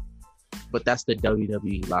entertained. But that's the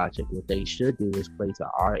WWE logic. What they should do is play to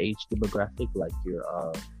our age demographic, like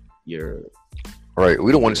your right.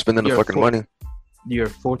 We don't want to spend the fucking money. Your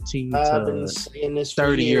 14 to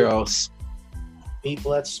 30-year-olds.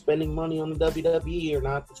 People that's spending money on the WWE are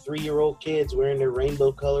not the 3-year-old kids wearing their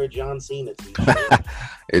rainbow-colored John Cena t-shirts.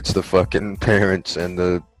 It's the fucking parents and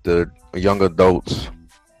the young adults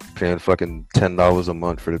paying fucking $10 a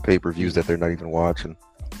month for the pay-per-views that they're not even watching.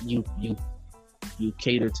 You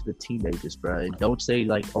cater to the teenagers, bro. And don't say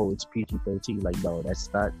like, oh, it's PG-13. Like, no, this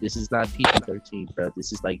is not PG-13, bro.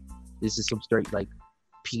 This is some straight like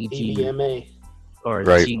PG TVMA or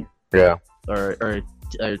right. or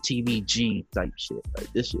TVG type shit.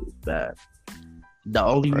 Like, this shit is bad. The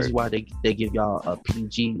only reason why they give y'all a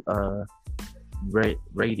PG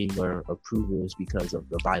rating or approval is because of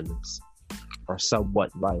the violence or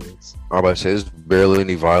somewhat violence. I'm about to say there's barely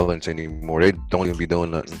any violence anymore. They don't even be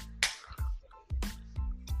doing nothing.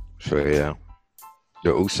 So yeah,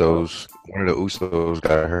 one of the Usos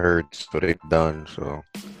got hurt, so they done. So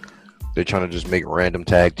they're trying to just make random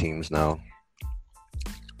tag teams now.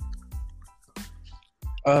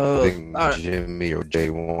 I think Jimmy or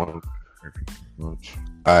Jay won. All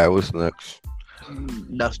right, what's next?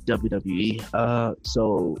 That's WWE.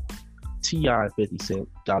 So T.I. and 50 Cent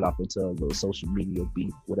got off into a little social media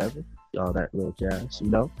beef, whatever, all that little jazz,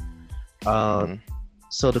 you know.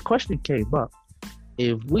 So the question came up: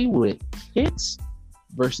 if we went hits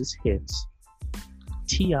versus hits,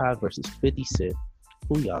 T.I. versus 50 Cent,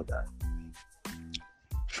 who y'all got?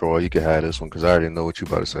 Sure, you can have this one because I already know what you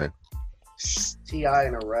about to say. T.I.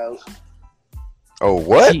 in a row. Oh,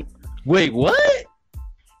 what? Wait, what?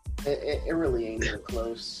 It really ain't even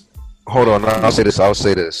close. Hold on, I'll say this.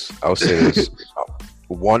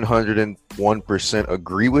 101%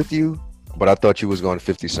 agree with you, but I thought you was going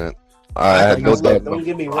 50 Cent. I had no doubt. Don't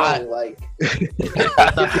get me wrong. Like,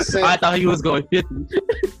 I thought he was going 50.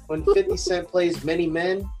 When 50 Cent plays Many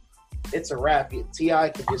Men, it's a wrap. T.I.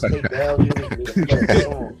 could just take the L here and just play a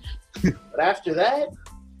song. But after that,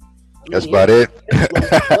 that's about it.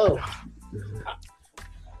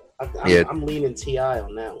 I'm leaning T.I.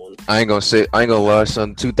 on that one. I ain't gonna lie,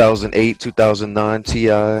 son. 2008, 2009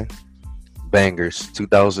 T.I. bangers.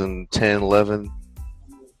 2010, 11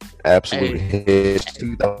 absolute hits.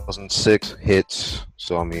 2006 hits.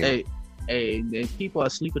 So I mean, and people are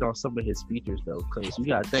sleeping on some of his features though, because you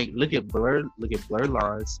gotta think. Look at Blur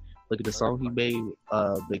Lines. Look at the song he made.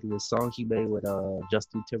 With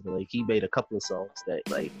Justin Timberlake. He made a couple of songs that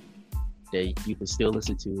you can still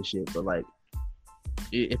listen to and shit. But like,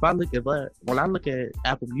 when I look at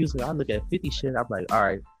Apple Music, I look at 50 shit. I'm like, all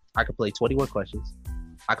right, I can play 21 Questions.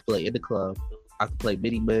 I can play In the Club. I can play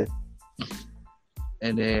Mini Man.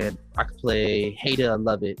 And then I can play Hate It or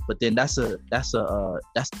Love It, but then that's the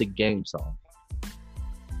game song.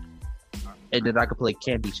 And then I can play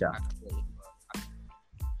Candy Shop.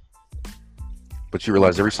 But you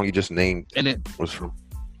realize every song you just named was from.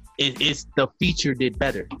 It's the feature did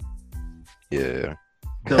better. Yeah.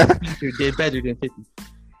 The feature did better than 50.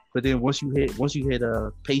 But then once you hit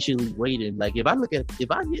Patiently Waiting, like if I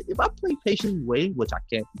play Patiently Waiting, which I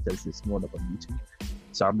can't because it's one up on YouTube,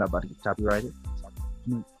 so I'm not about to get copyrighted.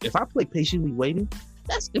 If I play Patiently Waiting,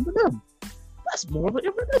 that's Eminem. That's more of an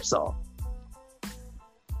Eminem song.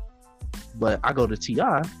 But I go to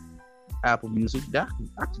T.I., Apple Music, I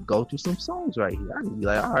can go through some songs right here. I can be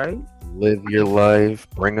like, all right. Live your life,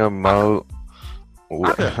 bring them out.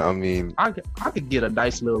 I could get a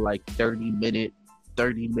nice little like 30 minute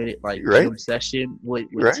like right? session with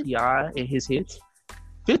right? T.I. and his hits.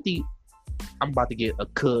 50, I'm about to get a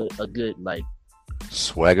good like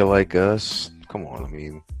Swagger Like Us. Come on, I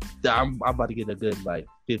mean, I'm about to get a good like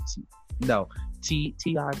 15. No,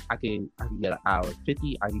 T.I. I can get an hour.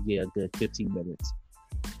 50, I can get a good 15 minutes.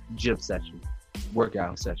 Gym session,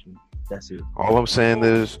 workout session. That's it. All I'm saying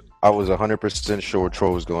is, I was 100% sure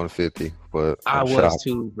Troy was going 50, but I was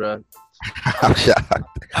too, bro. I'm shocked.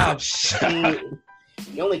 I'm shocked.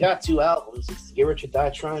 He only got 2 albums. It's Get Rich or Die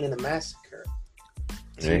Trying and The Massacre.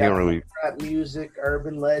 Yeah, he don't really. Rap Music,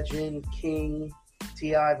 Urban Legend, King,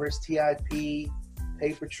 T.I. vs. T.I.P.,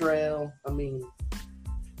 Paper Trail. I mean,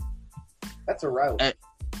 that's a route.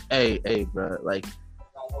 Hey, bro. Like,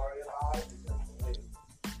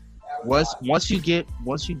 once you get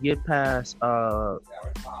past The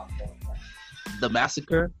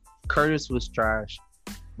Massacre, Curtis was trash.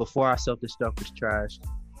 Before I Self-Destruct was trash.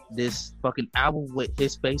 This fucking album with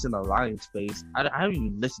his face and the lion's face, I don't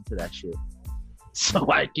even listen to that shit.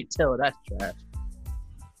 So I can tell that's trash.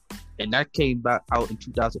 And that came back out in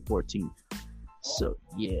 2014. So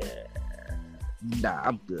yeah, nah,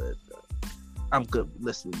 I'm good. Bro. I'm good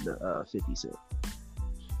listening to 50 Cent.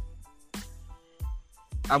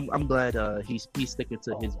 I'm glad he's sticking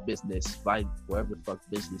to his business, whatever the fuck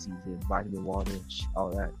business he's in, vitamin water, all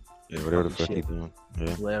that. Yeah, whatever the fuck he doing.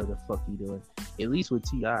 Yeah. Whatever the fuck he doing. At least with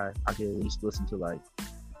T.I., I can at least listen to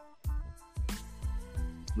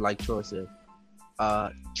like Troy said,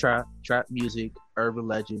 trap music, Urban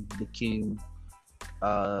Legend, The King,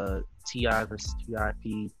 T.I. vs.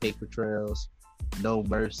 T.I.P., Paper Trails, No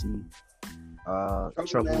Mercy,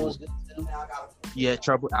 Trouble. Was good too. Yeah,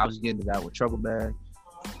 Trouble. I was getting to that one. Trouble Man,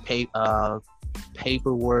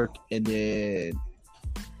 Paperwork, and then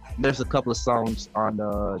there's a couple of songs on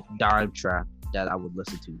Dime Trap that I would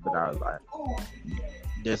listen to, but I was like,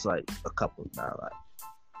 there's like a couple that I like.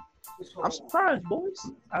 I'm surprised, boys.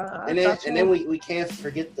 And then we can't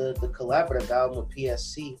forget the collaborative album with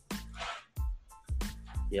PSC.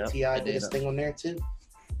 Yeah, T.I. did his thing on there too.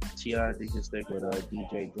 T.I. did his thing with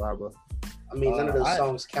DJ Glaba. I mean, none of those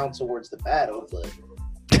songs count towards the battle, but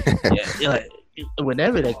yeah,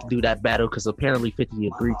 whenever they can do that battle, because apparently 50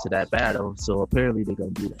 agreed to that battle, so apparently they're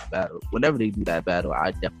gonna do that battle. Whenever they do that battle,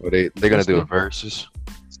 I definitely. They're gonna do a versus.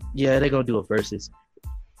 Yeah, they're gonna do a versus.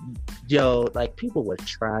 Yo, like people were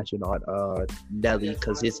trashing on Nelly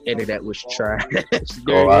because his internet was trash. I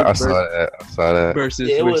saw that. Versus,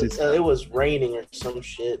 yeah, it was raining or some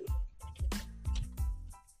shit.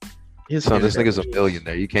 This nigga's a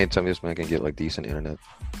millionaire. You can't tell me this man can get like decent internet.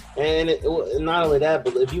 And not only that,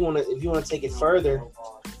 but if you want to take it further,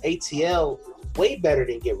 ATL way better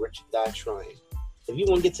than Get Rich or Die Trying. If you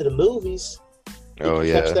want to get to the movies,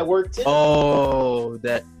 catch that work too. Oh,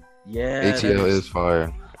 that ATL is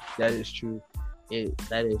fire. That is true.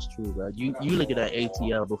 That is true, bro. You look at that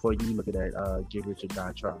ATL before you look at that Get Rich or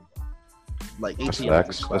Die Trying. Like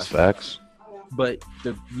ATL. That's facts. But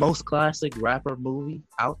the most classic rapper movie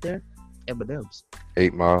out there, Eminem's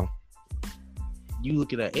 8 Mile. You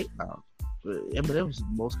looking at 8 Mile. Eminem's the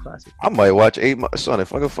most classic. I might watch 8 Mile. Son,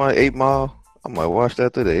 if I can find 8 Mile, I might watch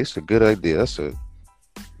that today. It's a good idea.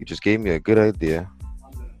 You just gave me a good idea.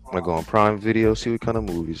 I'm gonna go on Prime Video, see what kind of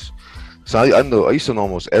movies. So I used to know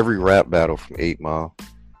almost every rap battle from 8 Mile.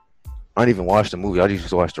 I didn't even watch the movie. I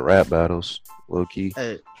just watched the rap battles, low key.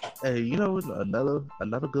 Hey, you know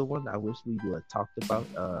another good one I wish we would have talked about.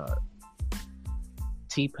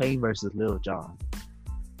 T-Pain versus Lil Jon.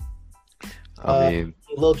 I mean,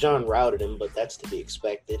 Lil Jon routed him, but that's to be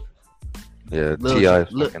expected. Yeah, T.I.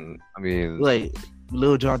 Like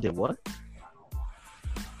Lil Jon did what?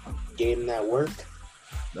 Gave him that work.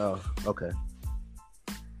 Oh, okay.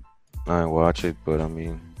 I didn't watch it, but I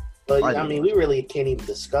mean. But I mean, we really can't even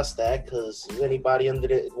discuss that because anybody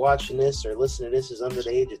watching this or listening to this is under the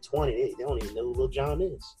age of 20. They don't even know who Lil Jon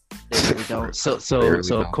is. They don't. So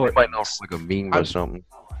of course, they might know like a meme or something.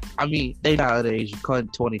 I mean, they not at the age of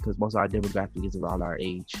 20 because most of our demographic is around our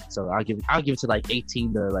age. So I'll give it to like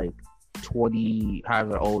 18 to like 20,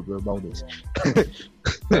 however old Ramon is,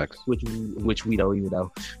 which we don't even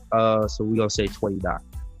know. So we gonna say 29.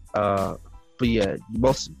 But yeah,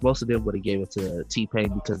 most of them would have gave it to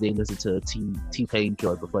T-Pain because they listened to T-Pain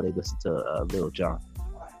joint before they listened to Lil Jon.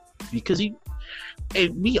 Because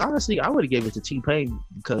me honestly, I would have gave it to T-Pain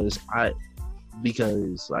because I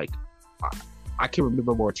can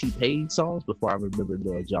remember more T-Pain songs before I remember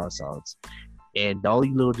Lil Jon songs, and the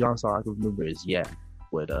only Lil Jon song I can remember is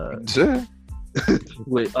with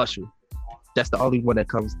with Usher. That's the only one that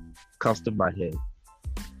comes to my head.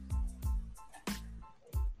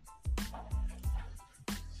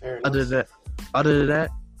 Other than that,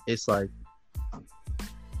 it's like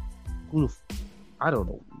I don't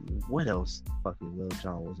know what else fucking Lil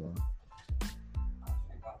Jon was on.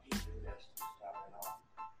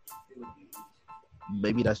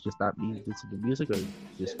 Maybe that's just not me into the music, or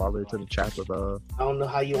just fall into the trap of I don't know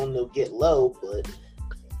how you want to get low, but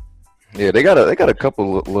yeah, they got a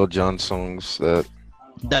couple Lil Jon songs that's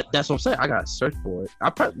what I'm saying. I gotta search for it.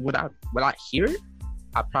 When I hear it,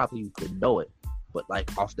 I probably would know it. But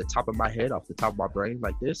like off the top of my head, off the top of my brain,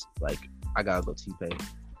 like this, like I gotta go T-Pain.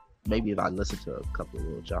 Maybe if I listen to a couple of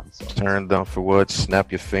Lil Jon songs. Turn down for what?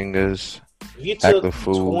 Snap your fingers. If you took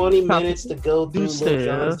 20 minutes to go through Lil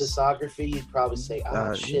Jon's discography, you'd probably say,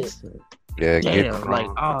 "Oh shit." Yeah, damn, like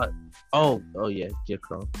oh yeah, Get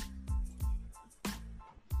Crunk.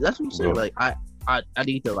 That's what I'm saying. Like I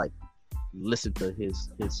need to like listen to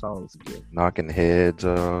his songs again. Knocking heads.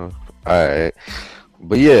 All right,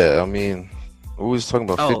 but yeah, I mean. We was talking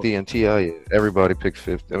about 50 and T.I. Everybody picked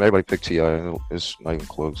 50. Everybody picked T.I. It's not even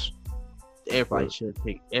close. Everybody should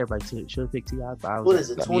pick T.I. What is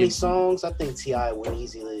it? 20 songs? I think T.I. went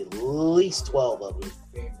easily at least 12 of them.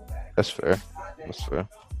 That's fair.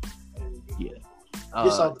 Yeah.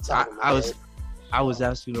 Just off the top of my head. I was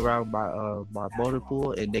asking around my motor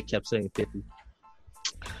pool, and they kept saying 50.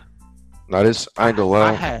 Now this, I ain't gonna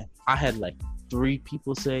lie. I had like 3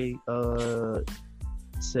 people say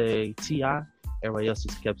T.I. Everybody else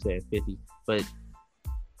just kept saying 50, but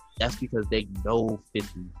that's because they know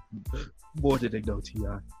 50 more than they know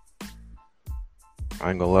T.I. I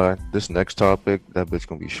ain't gonna lie. This next topic, that bitch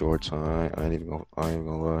gonna be short, so I ain't even gonna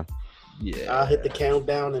lie. Yeah. I'll hit the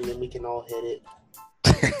countdown and then we can all hit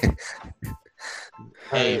it.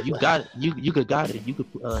 Hey, you got it. You could got it. You could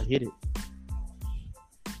hit it.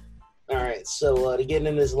 All right. So to get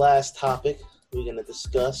into this last topic, we're gonna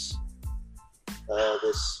discuss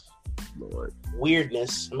this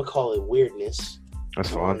weirdness. I'm gonna call it weirdness. That's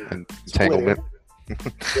fine. Entanglement.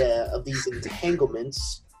 Yeah, of these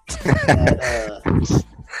entanglements that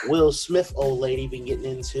Will Smith old lady been getting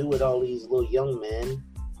into with all these little young men.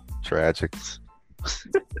 Tragic.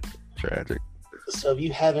 So if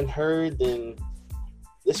you haven't heard, then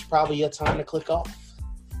this is probably your time to click off.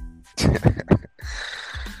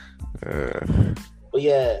 But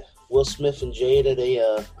yeah, Will Smith and Jada, they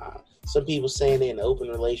some people saying they're in an open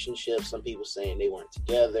relationship, some people saying they weren't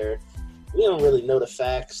together. We don't really know the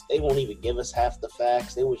facts. They won't even give us half the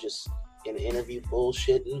facts. They were just in an interview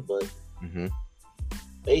bullshitting, but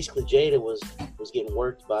basically Jada was getting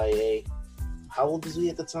worked by how old was he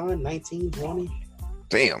at the time? 19, 20?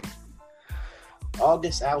 Damn.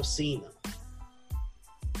 August Alsina.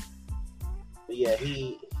 But yeah,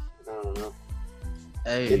 I don't know.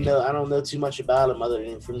 Hey, I don't know too much about him other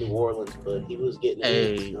than from New Orleans, but he was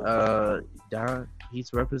getting. Don,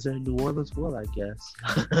 he's representing New Orleans well, I guess.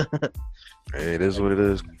 Hey, it is what it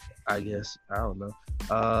is. I guess I don't know.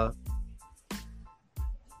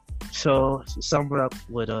 So sum it up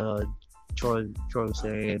with Troy was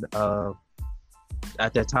saying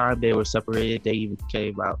at that time they were separated. They even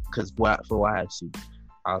came out because for what I have seen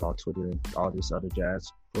out on Twitter and all this other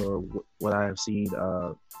jazz, for what I have seen,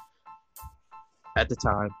 at the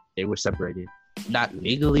time they were separated, not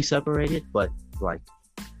legally separated, but like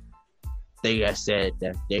they had said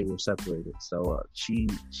that they were separated. So she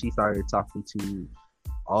started talking to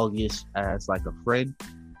August as like a friend.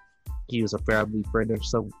 He was a family friend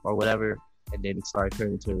or whatever, and then it started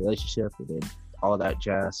turning into a relationship, and then all that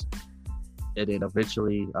jazz. And then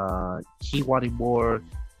eventually, he wanted more,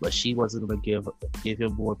 but she wasn't gonna give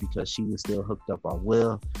him more because she was still hooked up on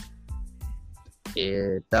Will.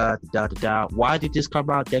 And Why did this come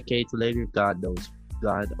out decades later? God knows.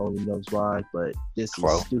 God only knows why. But this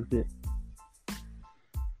is stupid.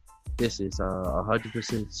 This is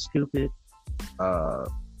 100% stupid. I'm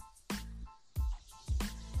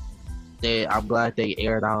glad they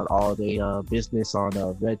aired out all the business on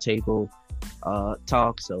Red Table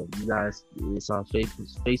Talk. So you guys, it's on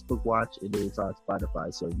Facebook Watch, and it's on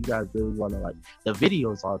Spotify. So you guys really want to like the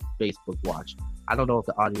videos on Facebook Watch. I don't know if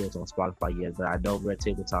the audio is on Spotify yet, but I know Red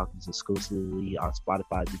Table Talk is exclusively on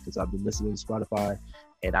Spotify because I've been listening to Spotify,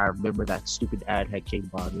 and I remember that stupid ad had came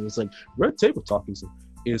on. It was like Red Table Talk is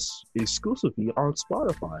exclusively on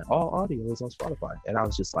Spotify. All audio is on Spotify, and I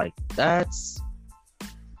was just like, that's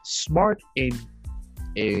smart and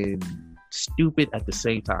stupid at the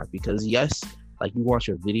same time, because yes, like you want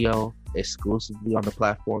your video exclusively on the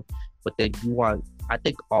platform, but then I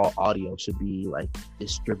think all audio should be like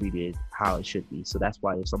distributed how it should be. So that's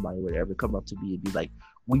why if somebody would ever come up to me and be like,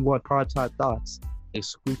 we want Primetime Thoughts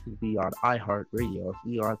exclusively on iHeartRadio, if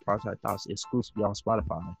we want Primetime Thoughts exclusively on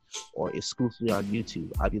Spotify or exclusively on YouTube,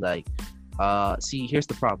 I'd be like, see, here's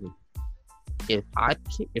the problem. If I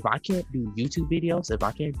can't do YouTube videos, if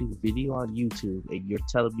I can't do video on YouTube, and you're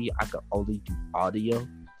telling me I can only do audio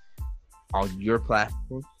on your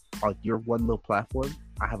platform, on your one little platform,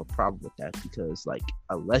 I have a problem with that, because like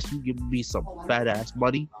unless you give me some fat ass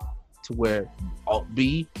money to where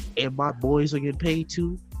me and my boys are getting paid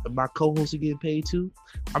too, and my co-hosts are getting paid too,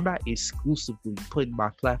 I'm not exclusively putting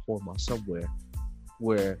my platform on somewhere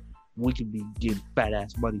where we can be getting fat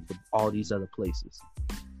ass money from all these other places.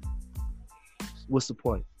 What's the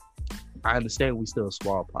point? I understand we still a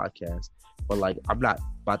small podcast, but like I'm not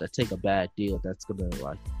about to take a bad deal that's gonna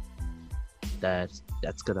like that's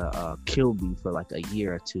gonna kill me for like a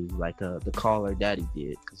year or two, like the Caller Daddy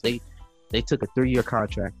did, because they took a 3-year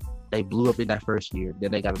contract, they blew up in that first year,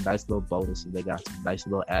 then they got a nice little bonus and they got some nice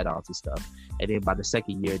little add-ons and stuff, and then by the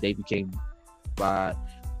second year they became at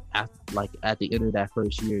the end of that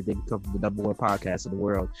first year they become the number one podcast in the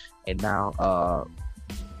world, and now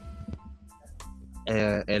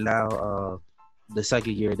the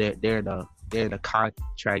second year they're in a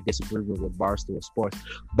contract disagreement with Barstool Sports.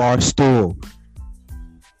 Barstool,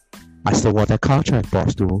 I still want that contract,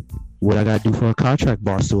 Barstool. What I gotta do for a contract,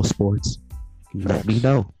 Barstool Sports? Let me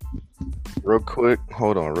know. Real quick,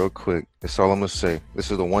 hold on, real quick. That's all I'm gonna say.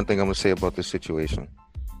 This is the one thing I'm gonna say about this situation.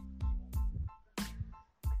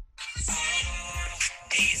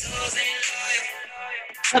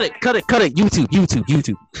 Cut it.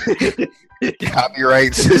 YouTube.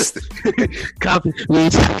 Copyright system. Copyright.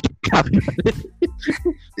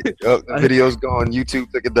 The video's gone. YouTube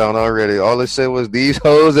took it down already. All it said was these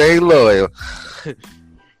hoes ain't loyal.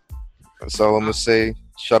 That's all I'm gonna say.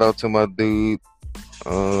 Shout out to my dude,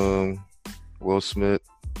 Will Smith.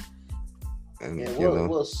 And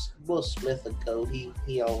Will Smith a goat.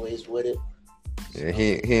 He always with it. So. Yeah,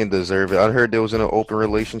 he didn't deserve it. I heard there was an open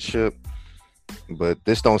relationship, but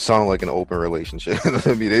this don't sound like an open relationship.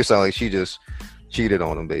 I mean, they sound like she just cheated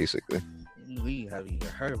on him, basically. We haven't even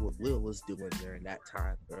heard what Will was doing during that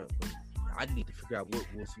time, bro. I need to figure out what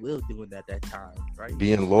was Will doing at that time, right?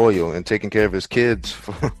 Being loyal and taking care of his kids,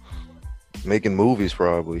 making movies,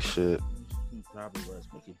 probably. Shit. He probably was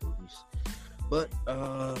making movies. But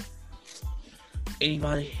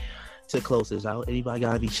anybody to close this out? Anybody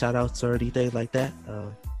got any shout outs or anything like that?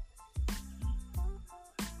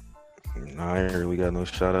 I ain't really got no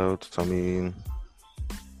shout outs. I mean,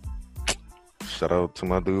 shout out to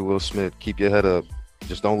my dude Will Smith. Keep your head up.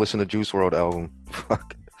 Just don't listen to Juice WRLD album.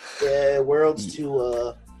 Fuck. Yeah, world's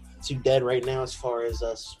too dead right now as far as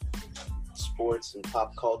sports and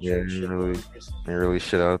pop culture. Yeah, ain't really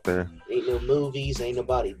shit out there. Ain't no movies. Ain't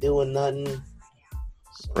nobody doing nothing. So.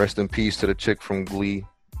 Rest in peace to the chick from Glee.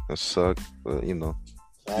 That sucked, but you know.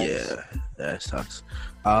 Yeah, that sucks.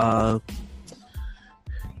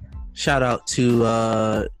 Shout out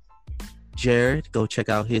to Jared. Go check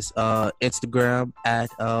out his Instagram at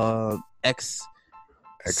XCKSON.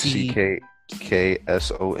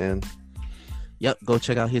 Yep, go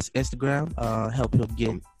check out his Instagram. Help him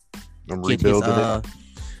get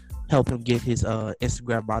help him get his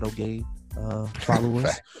Instagram model game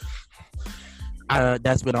followers.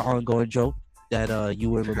 That's been an ongoing joke. that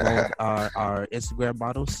you and Ramon are Instagram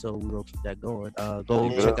models, so we're gonna keep that going. Go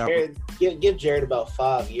check out. Give Jared about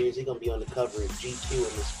 5 years. He's gonna be on the cover of GQ in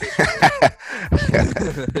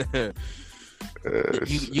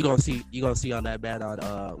you this. gonna see on that bad on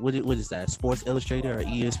what is that, Sports Illustrated or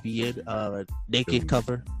ESPN naked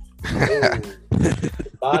cover.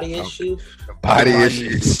 Body issue. Body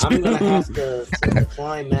issues. I'm gonna have to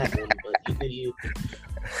decline that one, but you do you.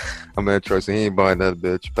 I'm interested. He ain't buying that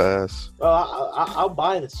bitch. Pass. Well, I'll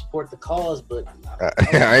buy it to support the cause, but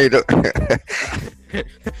I ain't.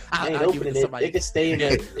 I ain't opening it. It can stay in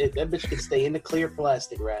that bitch can stay in the clear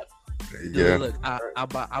plastic wrap. Yeah. Look,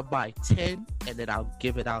 I'll buy 10 and then I'll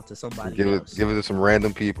give it out to somebody else. Give it to some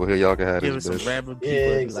random people. Here, y'all can have give this it bitch. some random people.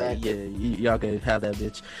 Yeah, exactly. Like, y'all can have that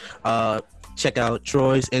bitch. Check out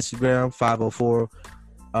Troy's Instagram 504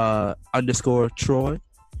 _ Troy.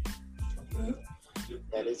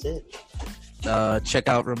 That is it. Check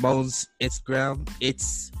out Ramon's Instagram.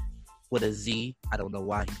 It's with a Z. I don't know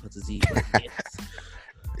why he puts a Z, but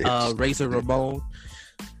it's Razor Ramon.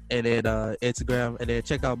 And then Instagram, and then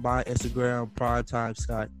check out my Instagram, Primetime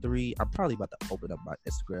Scott 3. I'm probably about to open up my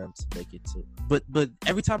Instagram to make it too. But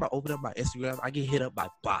every time I open up my Instagram, I get hit up by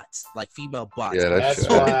bots, like female bots. Yeah, that's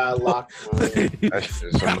why I locked mine. That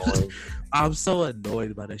shit is annoying. I'm so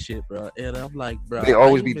annoyed by that shit, bro. And I'm like, bro, they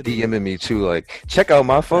always be DMing me too, like, check out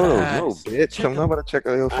my photos. No, bitch, I'm not about to check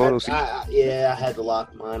out your photos. I had to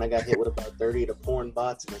lock mine. I got hit with about 30 of the porn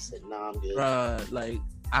bots, and I said, nah, I'm good. Bro, like,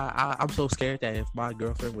 I'm so scared that if my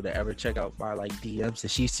girlfriend would ever check out my like DMs and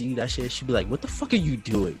she see that shit, she'd be like, "What the fuck are you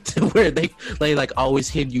doing?" Where they like always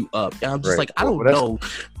hit you up, and I'm just like, I don't know,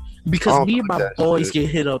 because me and my boys get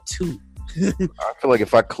hit up too. I feel like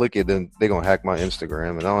if I click it, then they gonna hack my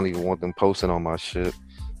Instagram, and I don't even want them posting on my shit.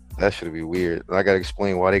 That should be weird. I gotta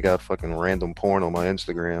explain why they got fucking random porn on my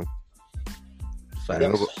Instagram.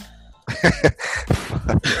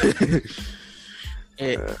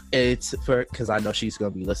 It's for because I know she's gonna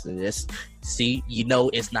be listening to this. See, you know,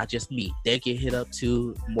 it's not just me. They get hit up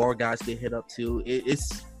too. More guys get hit up too.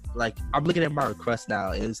 It's like I'm looking at my requests now.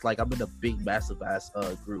 It's like I'm in a big, massive ass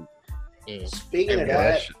group. And speaking of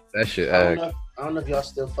that shit. I don't know if y'all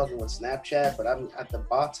still fucking with Snapchat, but the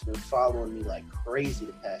bots have been following me like crazy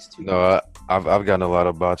the past 2 years. No, I've gotten a lot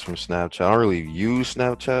of bots from Snapchat. I don't really use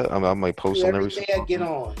Snapchat. I might post on every day I get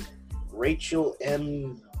on. Rachel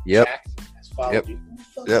M. Yep. Jackson has followed you.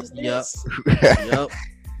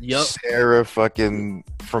 Yep. Sarah fucking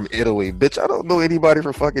from Italy. Bitch, I don't know anybody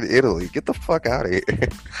from fucking Italy. Get the fuck out of here.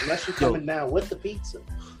 Unless you're coming down with the pizza.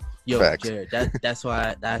 Yo, facts. Jared, that's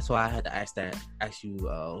why I had to ask you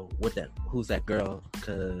who's that girl?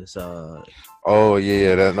 Cause oh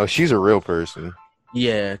yeah, no, she's a real person.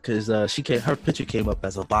 Yeah, cause her picture came up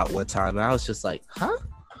as a bot one time, and I was just like, huh?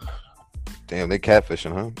 Damn, they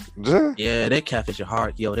catfishing, huh? Yeah, they catfishing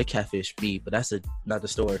hard. Yo, they catfish me, but that's another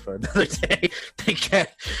story for another day. I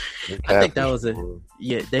think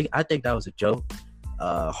that was a joke.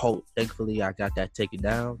 Thankfully I got that taken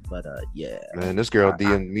down, but yeah. Man, this girl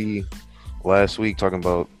DM'd me last week talking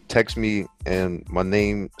about text me and my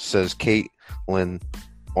name says Caitlin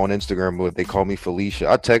on Instagram, but they call me Felicia.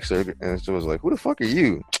 I text her and she was like, "Who the fuck are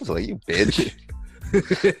you?" I was like, "You bitch."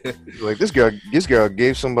 Like this girl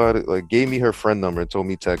gave me her friend number and told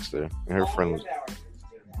me text her, and her friend was.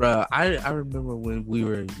 Bro, I remember when we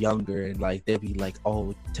were younger and like they'd be like,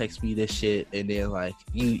 "Oh, text me this shit," and then like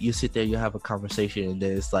you sit there, you have a conversation, and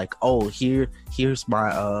then it's like, "Oh, here's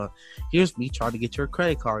me trying to get your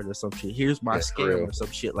credit card or some shit. Here's my scam or some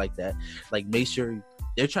shit like that." Like they're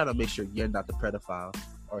trying to make sure you're not the pedophile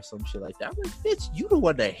or some shit like that. I'm like, bitch, you the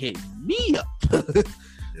one that hit me up.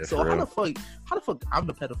 Yeah, so how the fuck I'm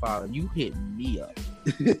the pedophile and you hit me up?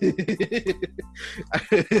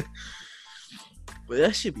 But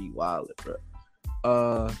that should be wild,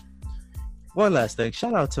 bro. One last thing.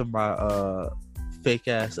 Shout out to my fake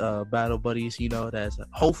ass battle buddies. You know, that's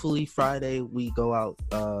hopefully Friday we go out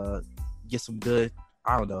get some good.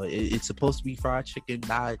 I don't know. It's supposed to be fried chicken.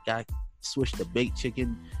 Now I got switched to baked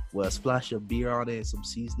chicken with a splash of beer on it and some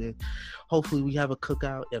seasoning. Hopefully we have a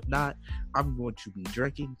cookout. If not, I'm going to be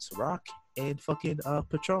drinking Ciroc and fucking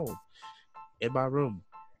Patron in my room.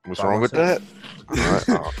 What's wrong with that?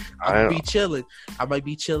 I might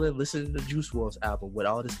be chilling, listening to Juice WRLD's album with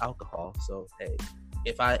all this alcohol. So hey,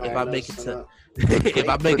 if I make it to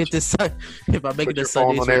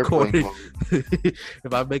Sunday's recording,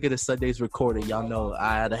 if I make it to Sunday's recording, y'all know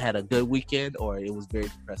I either had a good weekend or it was very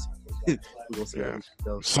depressing.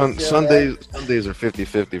 Sundays are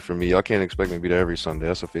 50-50 for me. Y'all can't expect me to be there every Sunday.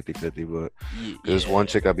 That's a 50-50, but there's one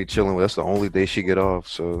chick I be chilling with. That's the only day she get off.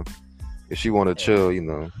 So if she want to chill, you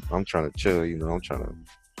know, I'm trying to chill. You know, I'm trying to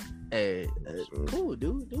Hey, cool,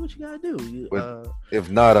 dude. Do what you gotta do. If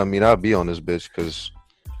not, I mean, I'll be on this bitch because,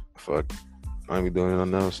 fuck, I ain't be doing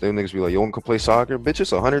nothing else. Them niggas be like, you want to play soccer? Bitch,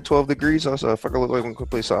 it's 112 degrees outside. Fuck, I look like I want to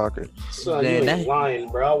play soccer. So man, you ain't lying,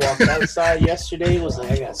 bro. I walked outside yesterday. Was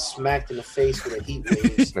like, I got smacked in the face with a heat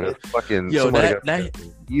wave. Fucking yo, somebody got that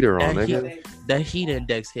heater on, nigga. That heat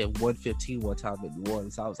index hit 115 one time in New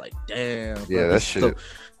Orleans. I was like, damn. Bro, yeah, that shit.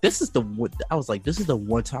 This is the one. I was like, this is the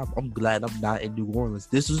one time I'm glad I'm not in New Orleans.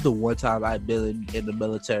 This is the one time I've been in the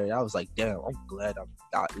military. I was like, damn, I'm glad I'm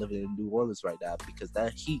not living in New Orleans right now because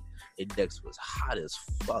that heat index was hot as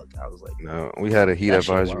fuck. I was like, no, we had a heat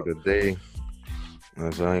advisory today.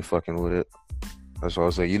 So I ain't fucking with it. That's why I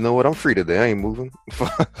was like, you know what? I'm free today. I ain't moving.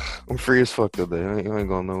 I'm free as fuck today. I ain't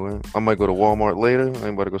going nowhere. I might go to Walmart later. I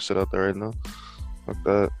ain't about to go sit out there right now. Fuck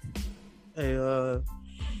that. Hey,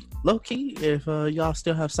 low key, if y'all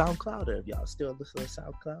still have SoundCloud or if y'all still listen to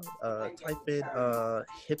SoundCloud, type in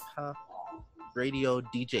hip hop radio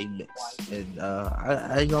DJ mix. And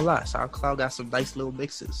I ain't gonna lie, SoundCloud got some nice little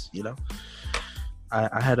mixes, you know.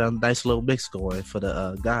 I had a nice little mix going for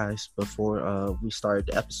the guys before we started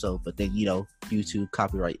the episode, but then, you know, YouTube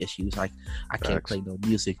copyright issues, I can't play no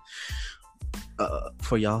music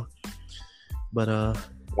for y'all. But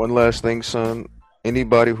one last thing, son.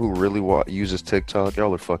 Anybody who really uses TikTok,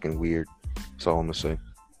 y'all are fucking weird. That's all I'm gonna say.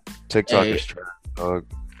 TikTok is trash, dog.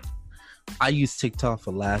 I use TikTok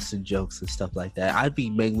for laughs and jokes and stuff like that. I'd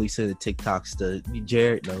be mainly sending TikToks to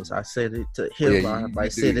Jared knows. I send it to him. I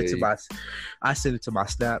send it to my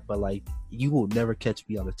Snap, but like you will never catch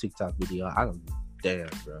me on a TikTok video. I don't damn,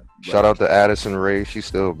 bro. Shout out to Addison Rae. She's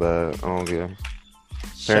still bad. I don't get.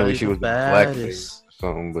 Apparently she was blackface.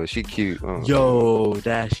 Something, but she cute. Yo,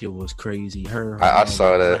 that shit was crazy. I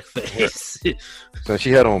saw that. So she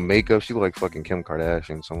had on makeup. She looked like fucking Kim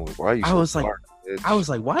Kardashian. So I'm like, why are you so dark, bitch? I was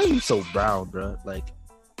like, why are you so brown, bro? Like,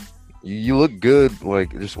 you look good,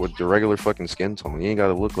 like just with your regular fucking skin tone. You ain't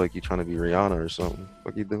gotta look like you're trying to be Rihanna or something.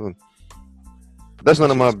 What you doing? But that's none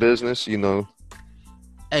of my business, you know.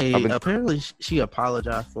 Hey, apparently she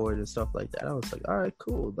apologized for it and stuff like that. I was like, all right,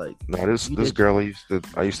 cool. Like, no, this girl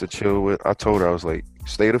I used to chill with. I told her, I was like,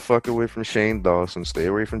 stay the fuck away from Shane Dawson, stay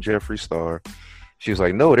away from Jeffree Star. She was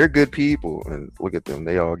like, no, they're good people, and look at them,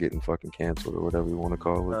 they all getting fucking canceled or whatever you want to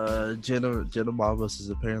call it. Jenna Marbles is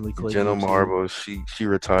apparently quitting. Jenna Marbles, she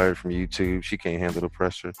retired from YouTube. She can't handle the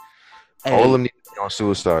pressure. Hey, all of them need to be on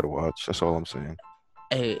suicide watch. That's all I'm saying.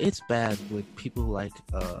 Hey, it's bad when people like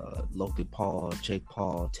Logan Paul, Jake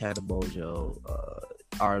Paul, Tana Mongeau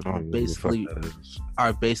are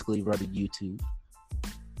basically running YouTube.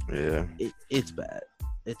 Yeah, it's bad.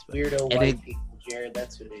 It's bad. Weirdo white people, Jared.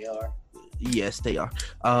 That's who they are. Yes, they are.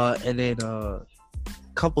 And then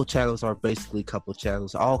couple channels are basically couple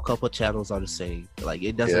channels. All couple channels are the same. Like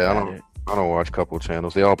it doesn't matter. I don't watch couple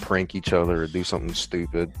channels. They all prank each other or do something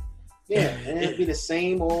stupid. Yeah, and it'd be the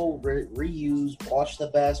same old reuse, watch the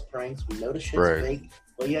best pranks. We know the shit's fake,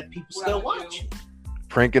 but yet people still watch.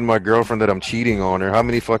 Pranking my girlfriend that I'm cheating on her. How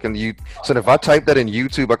many fucking So if I type that in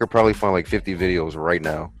YouTube, I could probably find like 50 videos right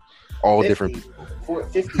now. All 50, different people. For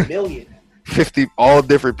 50 million. 50, all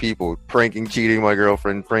different people. Pranking, cheating my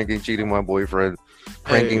girlfriend, pranking, cheating my boyfriend,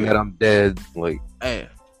 pranking that I'm dead. Like, hey.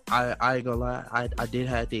 I ain't gonna lie, I did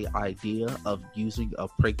have the idea of using a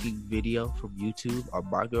pranking video from YouTube on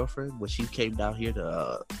my girlfriend when she came down here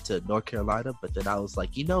to North Carolina, but then I was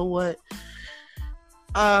like, you know what?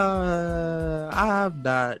 I'm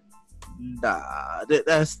not. Nah,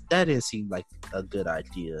 that didn't seem like a good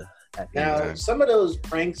idea. Now, some of those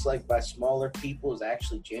pranks, like by smaller people, is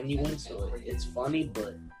actually genuine, so it's funny.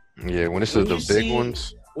 But yeah, when it's the big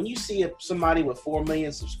ones. When you see somebody with 4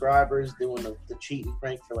 million subscribers doing the cheating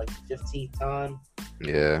prank for like the 15th time,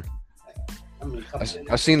 yeah. I mean,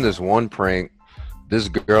 I seen this one prank. This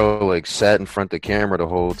girl like sat in front of the camera the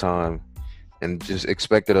whole time and just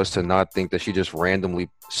expected us to not think that she just randomly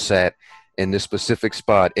sat in this specific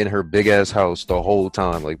spot in her big ass house the whole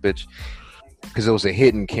time. Like, bitch, because it was a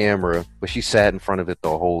hidden camera, but she sat in front of it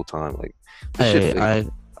the whole time. Like, hey,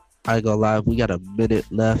 I ain't gonna lie, we got a minute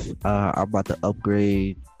left. I'm about to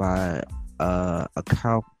upgrade my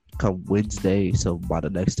account come Wednesday, so by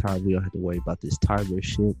the next time we don't have to worry about this timer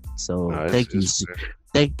shit. So thank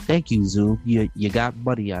you, Zoom. You got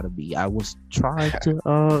money out of me. I was trying to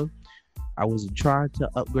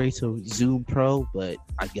upgrade to Zoom Pro, but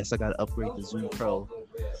I guess I gotta upgrade to Zoom Pro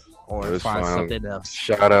or find something else.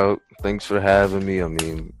 Shout out, thanks for having me. I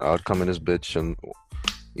mean, I'll come in this bitch and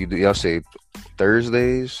y'all say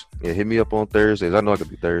Thursdays? Yeah, hit me up on Thursdays. I know I could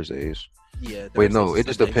do Thursdays. Yeah. Wait, no, it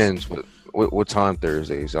just depends. What time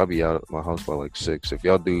Thursdays? I'll be out at my house by like 6. If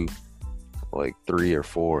y'all do like 3 or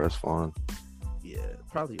 4, that's fine. Yeah,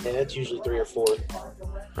 Probably. Yeah, that's usually 3 or 4. All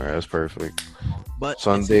right, that's perfect. But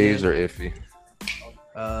Sundays are iffy.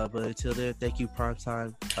 But until then, thank you,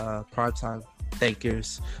 Primetime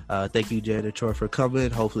Thinkers. Thank you, Janet Troy, for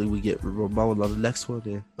coming. Hopefully, we get Ramon on the next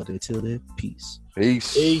one. But until then, peace.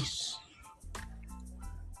 Peace.